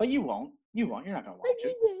 But you won't. You're not gonna watch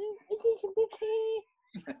it.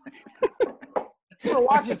 I'm gonna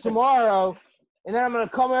watch it tomorrow, and then I'm gonna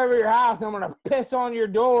come over to your house and I'm gonna piss on your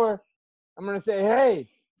door. I'm gonna say, "Hey,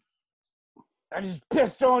 I just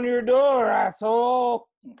pissed on your door, asshole."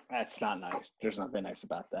 That's not nice. There's nothing nice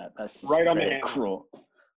about that. That's just Right on the very hand. cruel.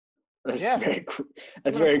 That's Yeah. very cruel. I'm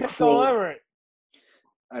That's gonna very piss cruel. all over it.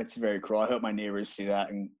 That's very cruel. I hope my neighbors see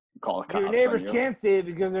that and call the cops. Your on neighbors you. can't see it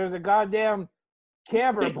because there's a goddamn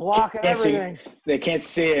camper blocking can't see- everything. They can't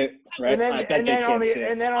see it, right? And then, I bet and they then on can't the see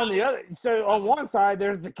it. and then on the other, so on one side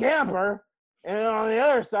there's the camper, and then on the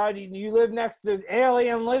other side you live next to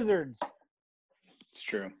alien lizards. It's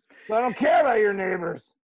true. So I don't care about your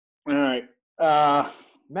neighbors. All right.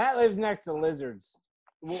 Matt lives next to lizards.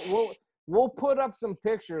 We'll put up some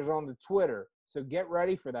pictures on the Twitter, so get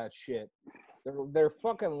ready for that shit. They're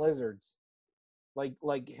fucking lizards,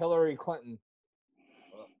 like Hillary Clinton.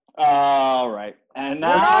 All right. And We're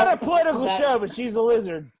now not a political that- show, but she's a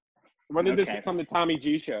lizard. When did this Okay. become the Tommy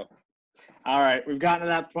G show? All right. We've gotten to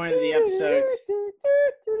that point of the episode.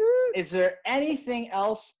 Is there anything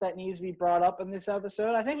else that needs to be brought up in this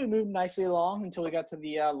episode? I think we moved nicely along until we got to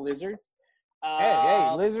the lizards.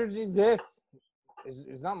 Hey, lizards exist.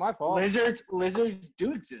 It's not my fault. Lizards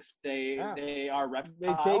do exist. They are They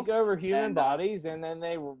reptiles. take over human and, bodies, and then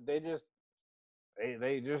they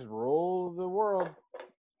just rule the world.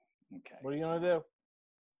 Okay. What are you gonna do?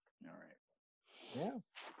 All right. Yeah.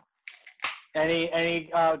 Any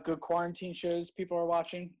good quarantine shows people are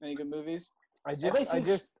watching? Any good movies? I Everybody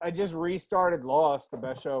just restarted Lost, the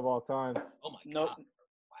best show of all time. Oh my Nope. god!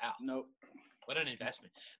 Wow, Nope. what an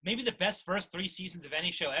investment. Maybe the best first 3 seasons of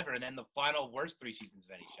any show ever, and then the final worst 3 seasons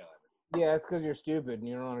of any show ever. Yeah, it's because you're stupid and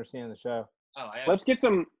you don't understand the show. Oh, Let's get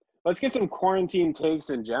some quarantine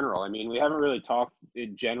takes in general. I mean, we haven't really talked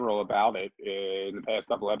in general about it in the past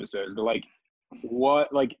couple episodes, but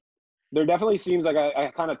there definitely seems like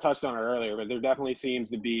I kind of touched on it earlier, but there definitely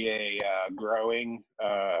seems to be a growing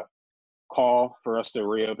call for us to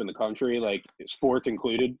reopen the country, like sports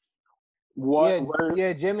included.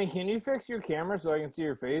 Yeah, Jimmy, can you fix your camera so I can see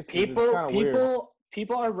your face? 'Cause it's kinda weird.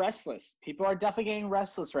 People are restless. People are definitely getting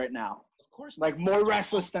restless right now. of course. Like more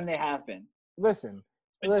restless than they have been. Listen,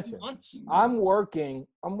 It's been 2 listen. months. I'm working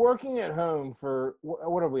at home for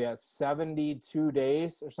what are we at? 72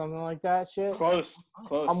 days or something like that shit. Close.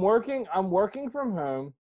 I'm working from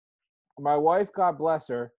home. My wife, God bless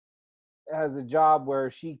her, has a job where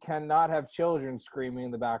she cannot have children screaming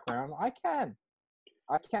in the background. I can.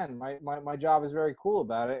 My job is very cool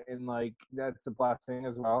about it, and like that's a blessing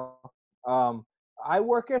as well. I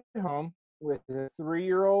work at home with a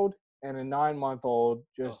 3-year-old and a 9-month-old,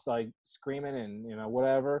 just like screaming and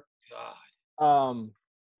whatever. God,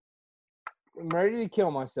 I'm ready to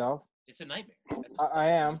kill myself. it's a nightmare. I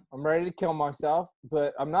am. I'm ready to kill myself,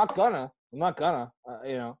 but I'm not gonna.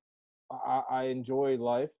 I enjoy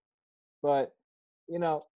life, but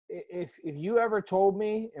if you ever told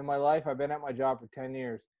me in my life, I've been at my job for 10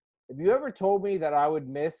 years, if you ever told me that I would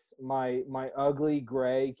miss my ugly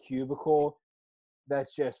gray cubicle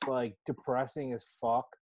that's just like depressing as fuck,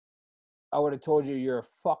 I would have told you you're a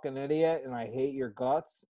fucking idiot and I hate your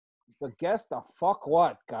guts. But guess the fuck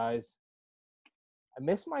what, guys? I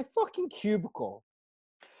miss my fucking cubicle.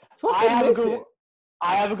 I have a miss good it.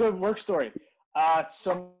 I have a good work story.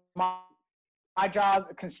 So my job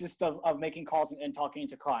consists of making calls and talking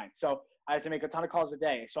to clients. So I have to make a ton of calls a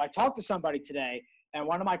day. So I talked to somebody today, and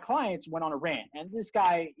one of my clients went on a rant. And this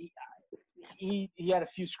guy, he had a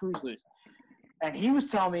few screws loose. And he was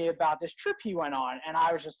telling me about this trip he went on. And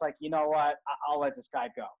I was just like, you know what? I'll let this guy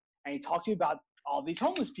go. And he talked to me about all these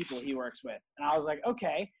homeless people he works with. And I was like,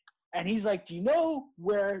 okay. And he's like, do you know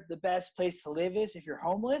where the best place to live is if you're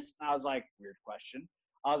homeless? And I was like, weird question.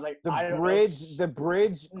 I was like, I don't know. The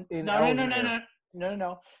bridge in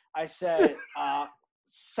No. I said,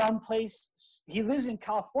 someplace. He lives in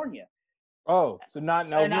California. Oh, so not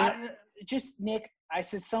And Nova? just Nick. I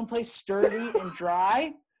said someplace sturdy and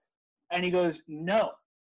dry, and he goes, no,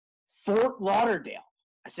 Fort Lauderdale.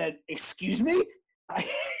 I said, excuse me.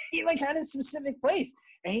 He like had a specific place.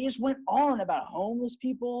 And he just went on about homeless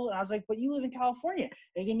people. And I was like, but you live in California.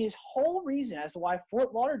 And he gave me this whole reason as to why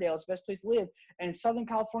Fort Lauderdale is the best place to live. And Southern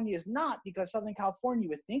California is not, because Southern California you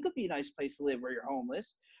would think would be a nice place to live where you're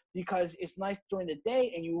homeless, because it's nice during the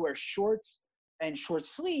day and you wear shorts and short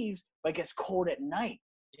sleeves, but it gets cold at night.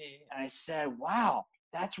 And I said, wow,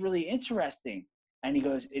 that's really interesting. And he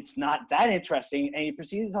goes, it's not that interesting. And he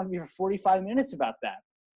proceeded to talk to me for 45 minutes about that.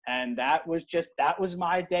 And that was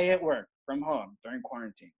my day at work from home during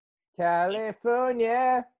quarantine.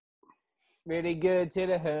 California, really good to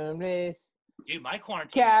the homeless. Dude, my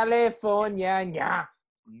quarantine. California, yeah.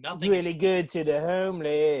 It's Nothing. really good to the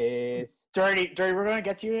homeless. Dirty, we're going to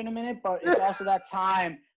get to you in a minute, but it's also that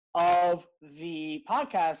time of the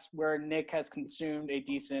podcast where Nick has consumed a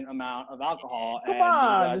decent amount of alcohol. Come and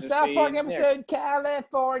on, he's the South Park just being episode,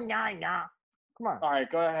 California, yeah. Come on. All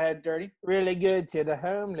right, go ahead, Dirty. Really good to the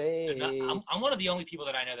homeless. I'm one of the only people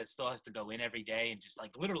that I know that still has to go in every day, and just like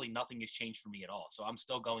literally nothing has changed for me at all. So I'm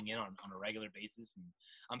still going in on a regular basis, and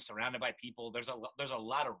I'm surrounded by people. There's a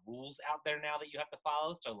lot of rules out there now that you have to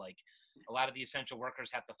follow. So like a lot of the essential workers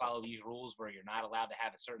have to follow these rules where you're not allowed to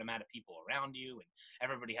have a certain amount of people around you, and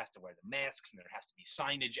everybody has to wear the masks, and there has to be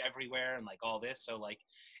signage everywhere, and like all this. So like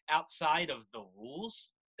outside of the rules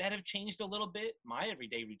that have changed a little bit, my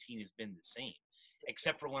everyday routine has been the same.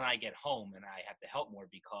 Except for when I get home and I have to help more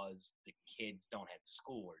because the kids don't have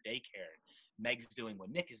school or daycare. Meg's doing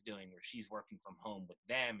what Nick is doing, where she's working from home with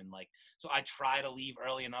them. And like, so I try to leave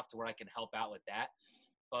early enough to where I can help out with that.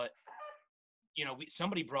 But, you know,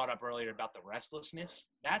 somebody brought up earlier about the restlessness.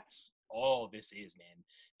 That's all this is, man.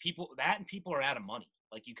 People are out of money.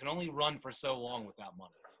 Like, you can only run for so long without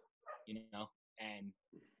money, you know? And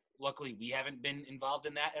luckily we haven't been involved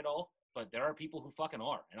in that at all, but there are people who fucking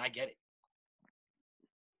are, and I get it.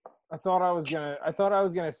 I thought I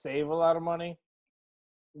was gonna save a lot of money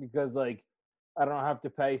because like I don't have to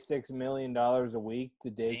pay $6 million a week to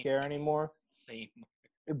daycare anymore. Same.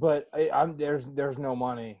 But there's no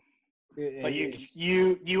money. But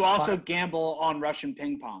you also gamble on Russian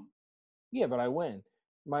ping pong. Yeah, but I win.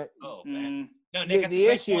 Oh man. No, Nick, the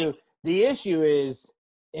issue is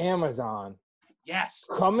Amazon. Yes.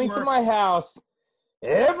 Coming to my house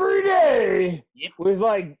every day with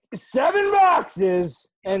like 7 boxes,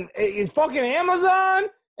 and it's fucking Amazon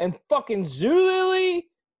and fucking Zulily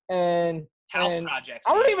and house projects.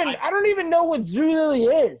 I don't even know what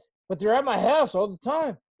Zulily is, but they're at my house all the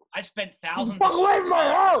time. I've spent thousands. Fuck away from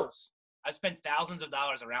my house. I've spent thousands of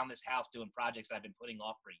dollars around this house doing projects I've been putting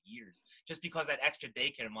off for years, just because that extra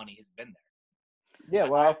daycare money has been there. Yeah,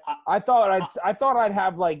 well, I thought I'd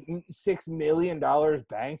have like $6 million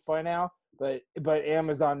banked by now, but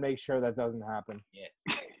Amazon makes sure that doesn't happen. Yeah.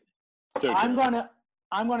 So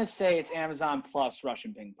I'm gonna say it's Amazon plus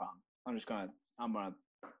Russian ping pong. I'm gonna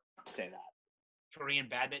say that. Korean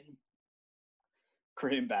badminton.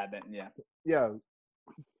 Korean badminton, yeah. Yeah,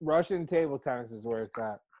 Russian table tennis is where it's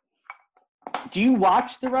at. Do you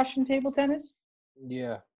watch the Russian table tennis?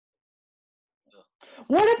 Yeah.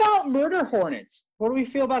 What about Murder Hornets? What do we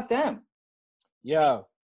feel about them? Yo,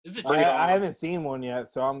 Is it? I haven't seen one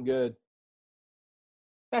yet, so I'm good.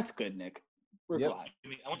 That's good, Nick. We're Yep. glad.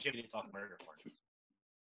 I want Jimmy to talk murder hornets.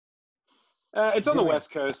 It's on the Jimmy.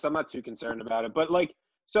 West Coast, so I'm not too concerned about it. But like,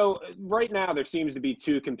 so right now there seems to be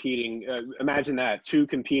two competing. Imagine that, two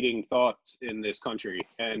competing thoughts in this country,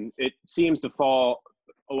 and it seems to fall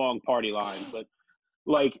along party lines. But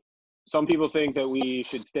like, some people think that we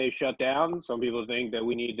should stay shut down. Some people think that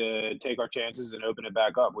we need to take our chances and open it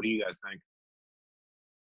back up. What do you guys think?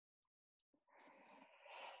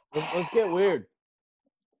 Let's get weird.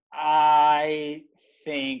 I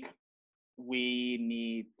think we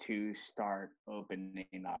need to start opening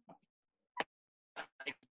up.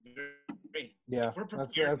 Yeah, If we're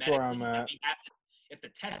that's prepared where I'm medically, at. if the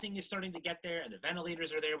testing is starting to get there and the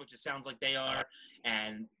ventilators are there, which it sounds like they are,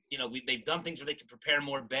 and they've done things where they can prepare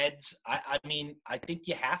more beds. I mean, I think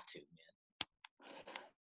you have to, man.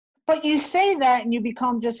 But you say that and you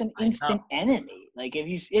become just an I instant know. enemy. Like if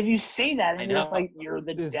you say that I and you're just know. like you're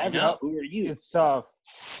the It's- devil. know. Who are you? It's tough.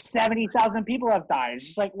 70,000 people have died. It's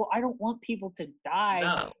just like, well, I don't want people to die.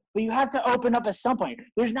 No. But you have to open up at some point.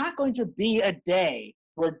 There's not going to be a day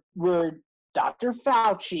where Dr.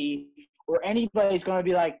 Fauci or anybody's going to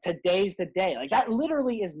be like, today's the day. Like that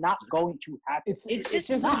literally is not going to happen. It's just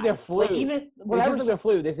like not. the flu. Like, even It's whatever. just like the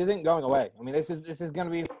flu. This isn't going away. I mean, this is going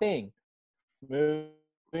to be a thing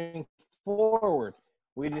moving forward.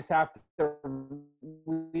 We just have to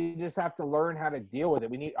learn how to deal with it.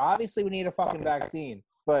 We need a fucking vaccine,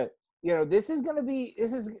 but this is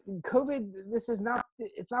COVID. It's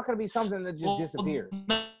not going to be something that just disappears.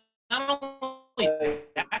 Not only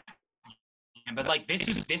that, but like this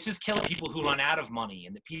is killing people who run out of money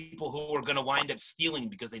and the people who are going to wind up stealing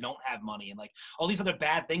because they don't have money, and like all these other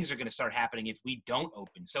bad things are going to start happening if we don't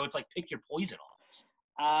open. So it's like pick your poison almost.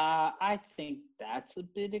 I think that's a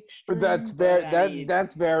bit extreme.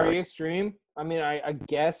 That's very extreme. I mean, I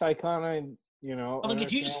guess I kind of Like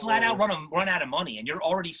if you just flat out run out of money and you're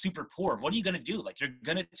already super poor, what are you going to do? Like you're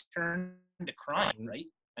going to turn to crime, right?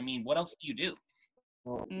 I mean, what else do you do?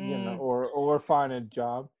 Well, or find a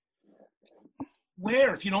job.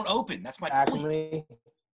 Where if you don't open? That's my point. Acme.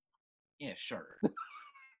 Yeah, sure.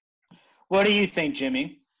 What do you think,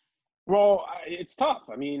 Jimmy? Well, it's tough.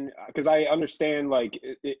 I mean, because I understand like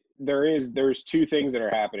there's two things that are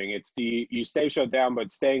happening. It's you stay shut down,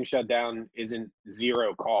 but staying shut down isn't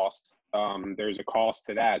zero cost. There's a cost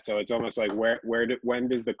to that. So it's almost like when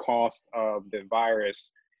does the cost of the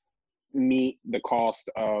virus meet the cost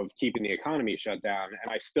of keeping the economy shut down?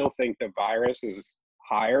 And I still think the virus is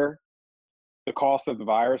higher. The cost of the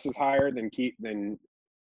virus is higher than getting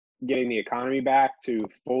the economy back to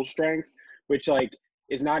full strength, which like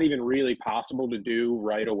is not even really possible to do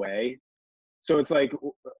right away. So it's like,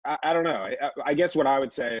 I don't know. I guess what I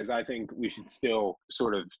would say is I think we should still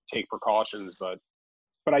sort of take precautions, but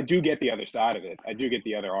I do get the other side of it. I do get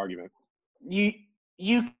the other argument. You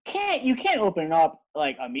can't open up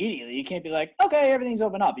like immediately. You can't be like, okay, everything's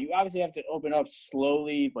open up. You obviously have to open up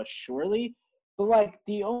slowly but surely. But like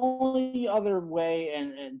the only other way,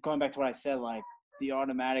 and going back to what I said, like the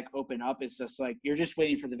automatic open up is just like you're just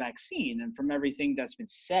waiting for the vaccine. And from everything that's been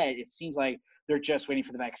said, it seems like they're just waiting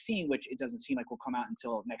for the vaccine, which it doesn't seem like will come out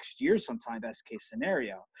until next year sometime, best case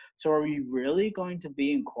scenario. So are we really going to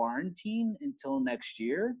be in quarantine until next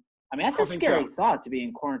year? I mean, that's a scary thought to be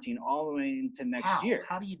in quarantine all the way into next year.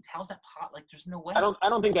 How's that like there's no way. I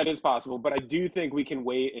don't think that is possible, but I do think we can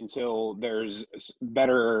wait until there's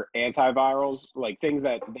better antivirals, like things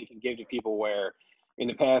that they can give to people where in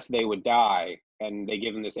the past they would die and they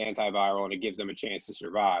give them this antiviral and it gives them a chance to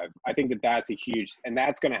survive. I think that's a huge, and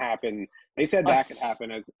that's going to happen. They said that could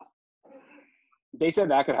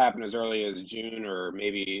happen as early as June or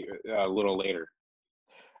maybe a little later.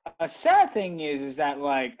 A sad thing is that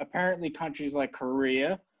like apparently countries like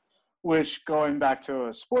Korea, which going back to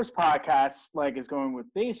a sports podcast, like is going with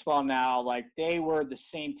baseball now, like they were the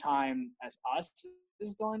same time as us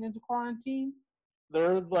is going into quarantine.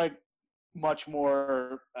 They're like much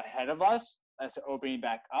more ahead of us as to opening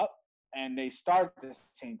back up, and they start at the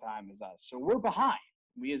same time as us. So we're behind.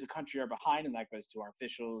 We as a country are behind, and that goes to our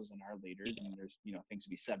officials and our leaders, and there's things to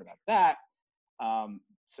be said about that.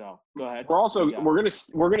 So go ahead.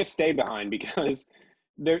 We're gonna stay behind because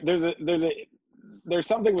there's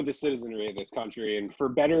something with the citizenry of this country, and for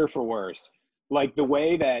better or for worse, like the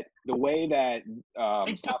way that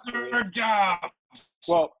South Korea,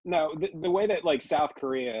 well, no, the way that like South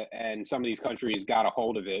Korea and some of these countries got a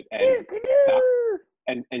hold of it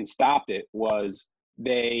and stopped it was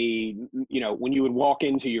they, when you would walk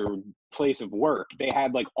into your place of work, they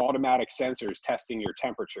had like automatic sensors testing your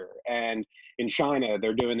temperature. And in China,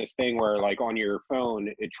 they're doing this thing where like on your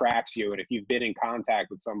phone, it tracks you. And if you've been in contact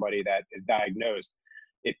with somebody that is diagnosed,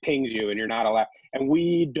 it pings you and you're not allowed. And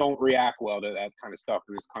we don't react well to that kind of stuff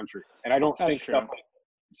in this country. And I don't think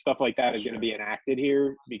stuff like that is going to be enacted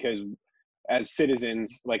here because as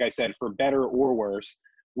citizens, like I said, for better or worse,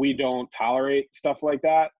 we don't tolerate stuff like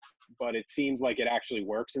that. But it seems like it actually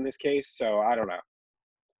works in this case. So I don't know.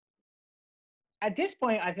 At this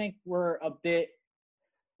point, I think we're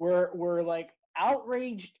like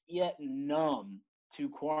outraged yet numb to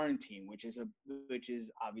quarantine, which is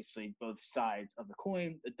obviously both sides of the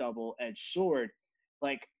coin, the double-edged sword.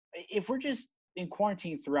 Like, if we're just in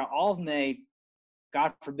quarantine throughout all of May,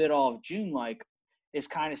 God forbid all of June, like, it's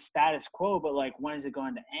kind of status quo, but like, when is it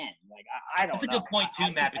going to end? Like, I don't know. That's a good point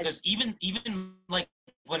too, Matt, because even like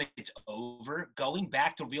when it's over, going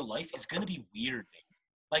back to real life is going to be weird.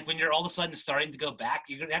 Like when you're all of a sudden starting to go back,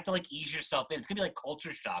 you're going to have to like ease yourself in. It's going to be like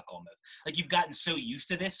culture shock almost. Like you've gotten so used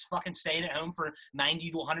to this fucking staying at home for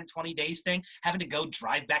 90 to 120 days thing, having to go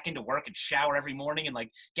drive back into work and shower every morning and like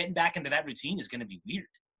getting back into that routine is going to be weird.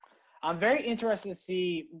 I'm very interested to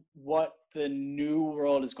see what the new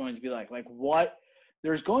world is going to be like. Like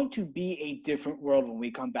there's going to be a different world when we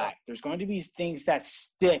come back. There's going to be things that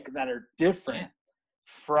stick that are different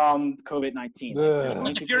from COVID-19.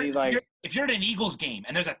 Like, if you're at an Eagles game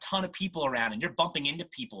and there's a ton of people around and you're bumping into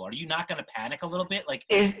people, are you not going to panic a little bit? Like,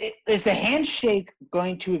 is the handshake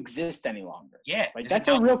going to exist any longer? Yeah, like that's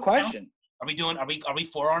a real question. Are we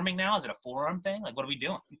forearming now? Is it a forearm thing? Like, what are we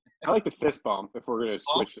doing? I like the fist bump if we're gonna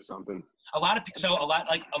switch to something. A lot of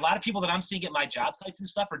people that I'm seeing at my job sites and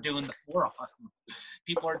stuff are doing the forearm.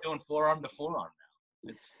 People are doing forearm to forearm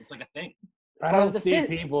now. It's like a thing. I don't see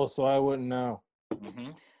people, so I wouldn't know.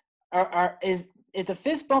 Mm-hmm. If the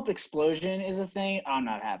fist bump explosion is a thing, I'm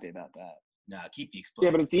not happy about that. No, keep the explosion.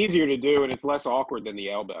 Yeah, but it's easier to do and it's less awkward than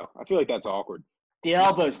the elbow. I feel like that's awkward. The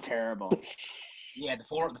elbow's terrible. Yeah, the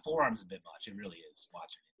forearm's a bit much. It really is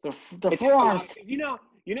watching it. The forearms.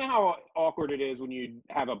 You know how awkward it is when you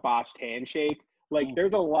have a botched handshake. Like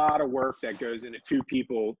there's a lot of work that goes into two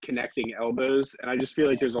people connecting elbows, and I just feel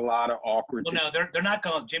like there's a lot of awkward. Well, no, they're not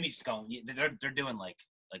going. Jimmy's going. They're doing like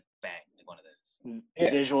bang, like one of those. Yeah.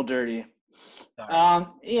 Visual dirty. Sorry.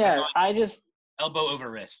 Yeah, I just elbow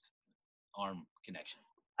over wrist, arm connection.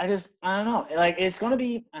 I don't know. Like it's gonna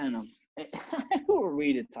be. I don't know. Who are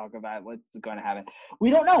we to talk about what's going to happen? We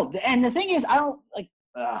don't know. And the thing is, I don't like.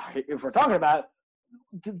 If we're talking about,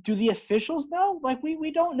 do the officials know? Like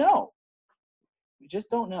we don't know. We just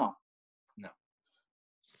don't know. No.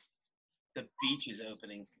 The beach is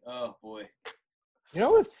opening. Oh boy. You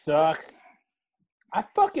know what sucks? I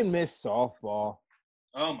fucking miss softball.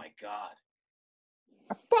 Oh my god.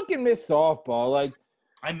 I fucking miss softball. Like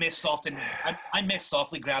I miss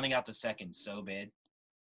softly grounding out the second so bad.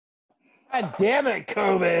 God damn it,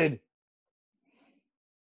 COVID.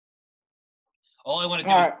 All I want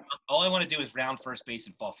to do is round first base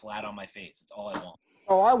and fall flat on my face. That's all I want.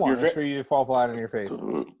 Oh, I want is for you to fall flat on your face.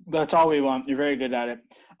 That's all we want. You're very good at it.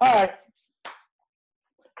 All right.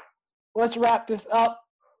 Let's wrap this up.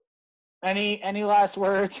 Any last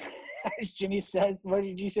words? As Jimmy said, what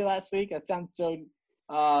did you say last week? That sounds so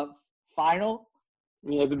final.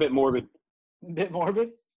 Yeah, it's a bit morbid. A bit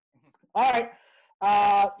morbid? All right.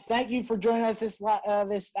 Thank you for joining us this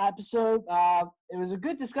episode. It was a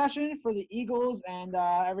good discussion for the Eagles and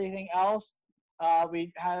everything else.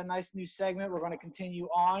 We had a nice new segment. We're going to continue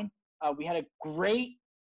on. We had a great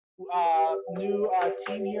new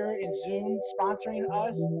team here in Zoom sponsoring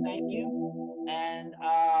us. Thank you. And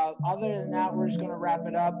other than that, we're just going to wrap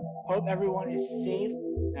it up. Hope everyone is safe,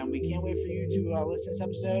 and we can't wait for you to listen to this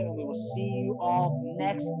episode. And we will see you all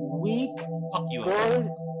next week. Fuck you.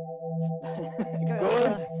 Good.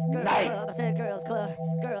 Good night. I said girls club,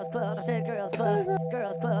 girls club, I said girls club,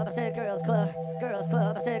 girls club, I said girls club, girls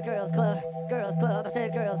club, I said girls club, girls club, I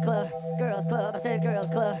said girls club, girls club, I said girls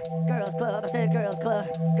club, girls club, I said girls club,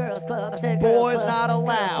 girls club, I said boys not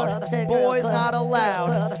allowed, boys not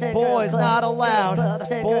allowed, boys not allowed,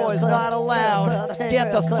 boys not allowed,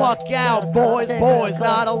 get the fuck out, boys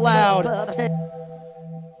not allowed.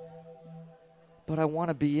 But I want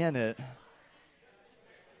to be in it.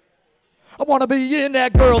 I want to be in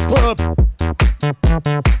that girls club.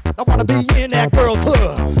 I want to be in that girl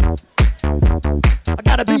club. I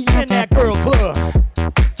gotta be in that girl club.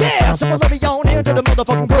 Yeah, someone let me on into the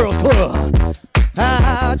motherfucking girls club.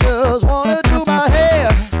 I just want to do my hair.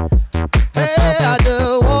 Hey, I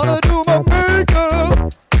just want to do my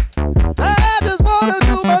makeup. I just want to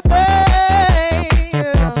do my thing.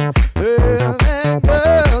 Yeah, that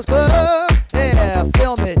girls club. Yeah,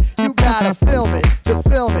 film it. You gotta film it. You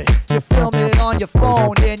film it. You film it on your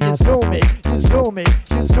phone, then you zoom it, you zoom it,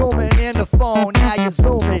 you zoom it in the phone, now you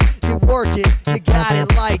zoom it, you work it, you got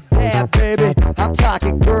it like that, baby. I'm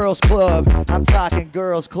talking girls club, I'm talking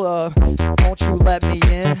girls club. Won't you let me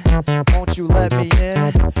in? Won't you let me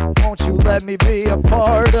in? Won't you let me be a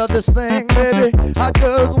part of this thing, baby? I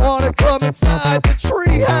just wanna come inside the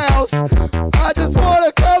treehouse. I just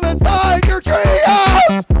wanna come inside your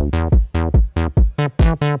treehouse.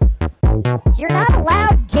 You're not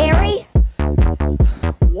allowed, Gary.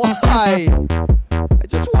 Why? I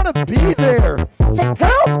just want to be there. It's a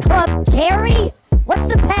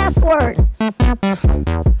word.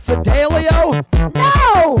 Fidelio?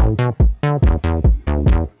 No!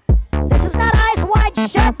 This is not Eyes Wide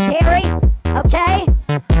Shut, Gary. Okay?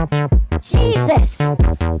 Jesus.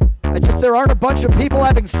 There aren't a bunch of people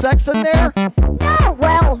having sex in there? No,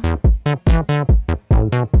 well,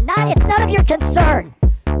 it's none of your concern.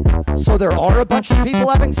 So there are a bunch of people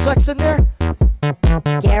having sex in there?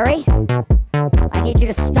 Gary, I need you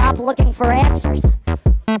to stop looking for answers.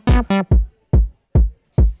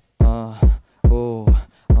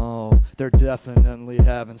 They're definitely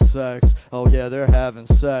having sex. Oh yeah, they're having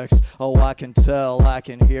sex. Oh, I can tell, I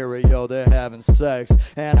can hear it, yo, they're having sex.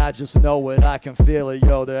 And I just know it, I can feel it,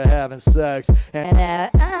 yo, they're having sex.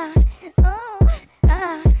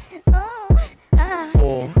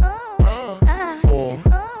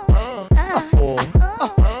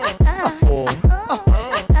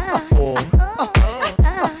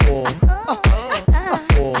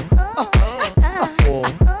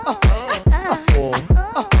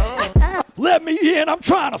 Let me in, I'm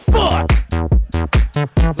trying to fuck.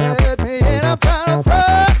 Let me in, I'm trying to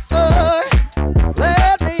fuck.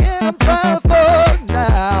 Let me in, I'm trying to fuck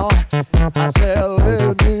now. I said,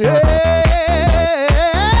 let me in.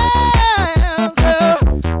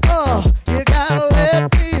 You gotta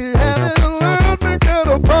let me have it. Let me get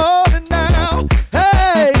a party now.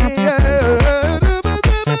 Hey,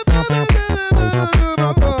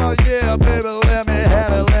 yeah, baby, let me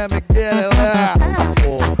have it. Let me get it.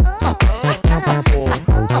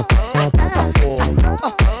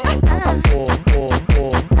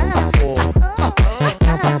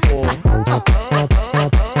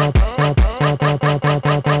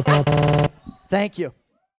 Thank you.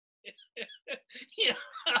 Yeah.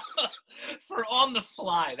 For on the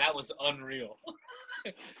fly, that was unreal.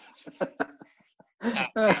 It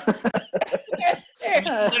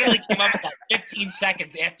literally came up about 15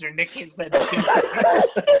 seconds after Nick had said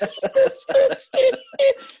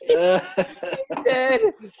Dead.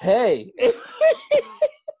 Hey.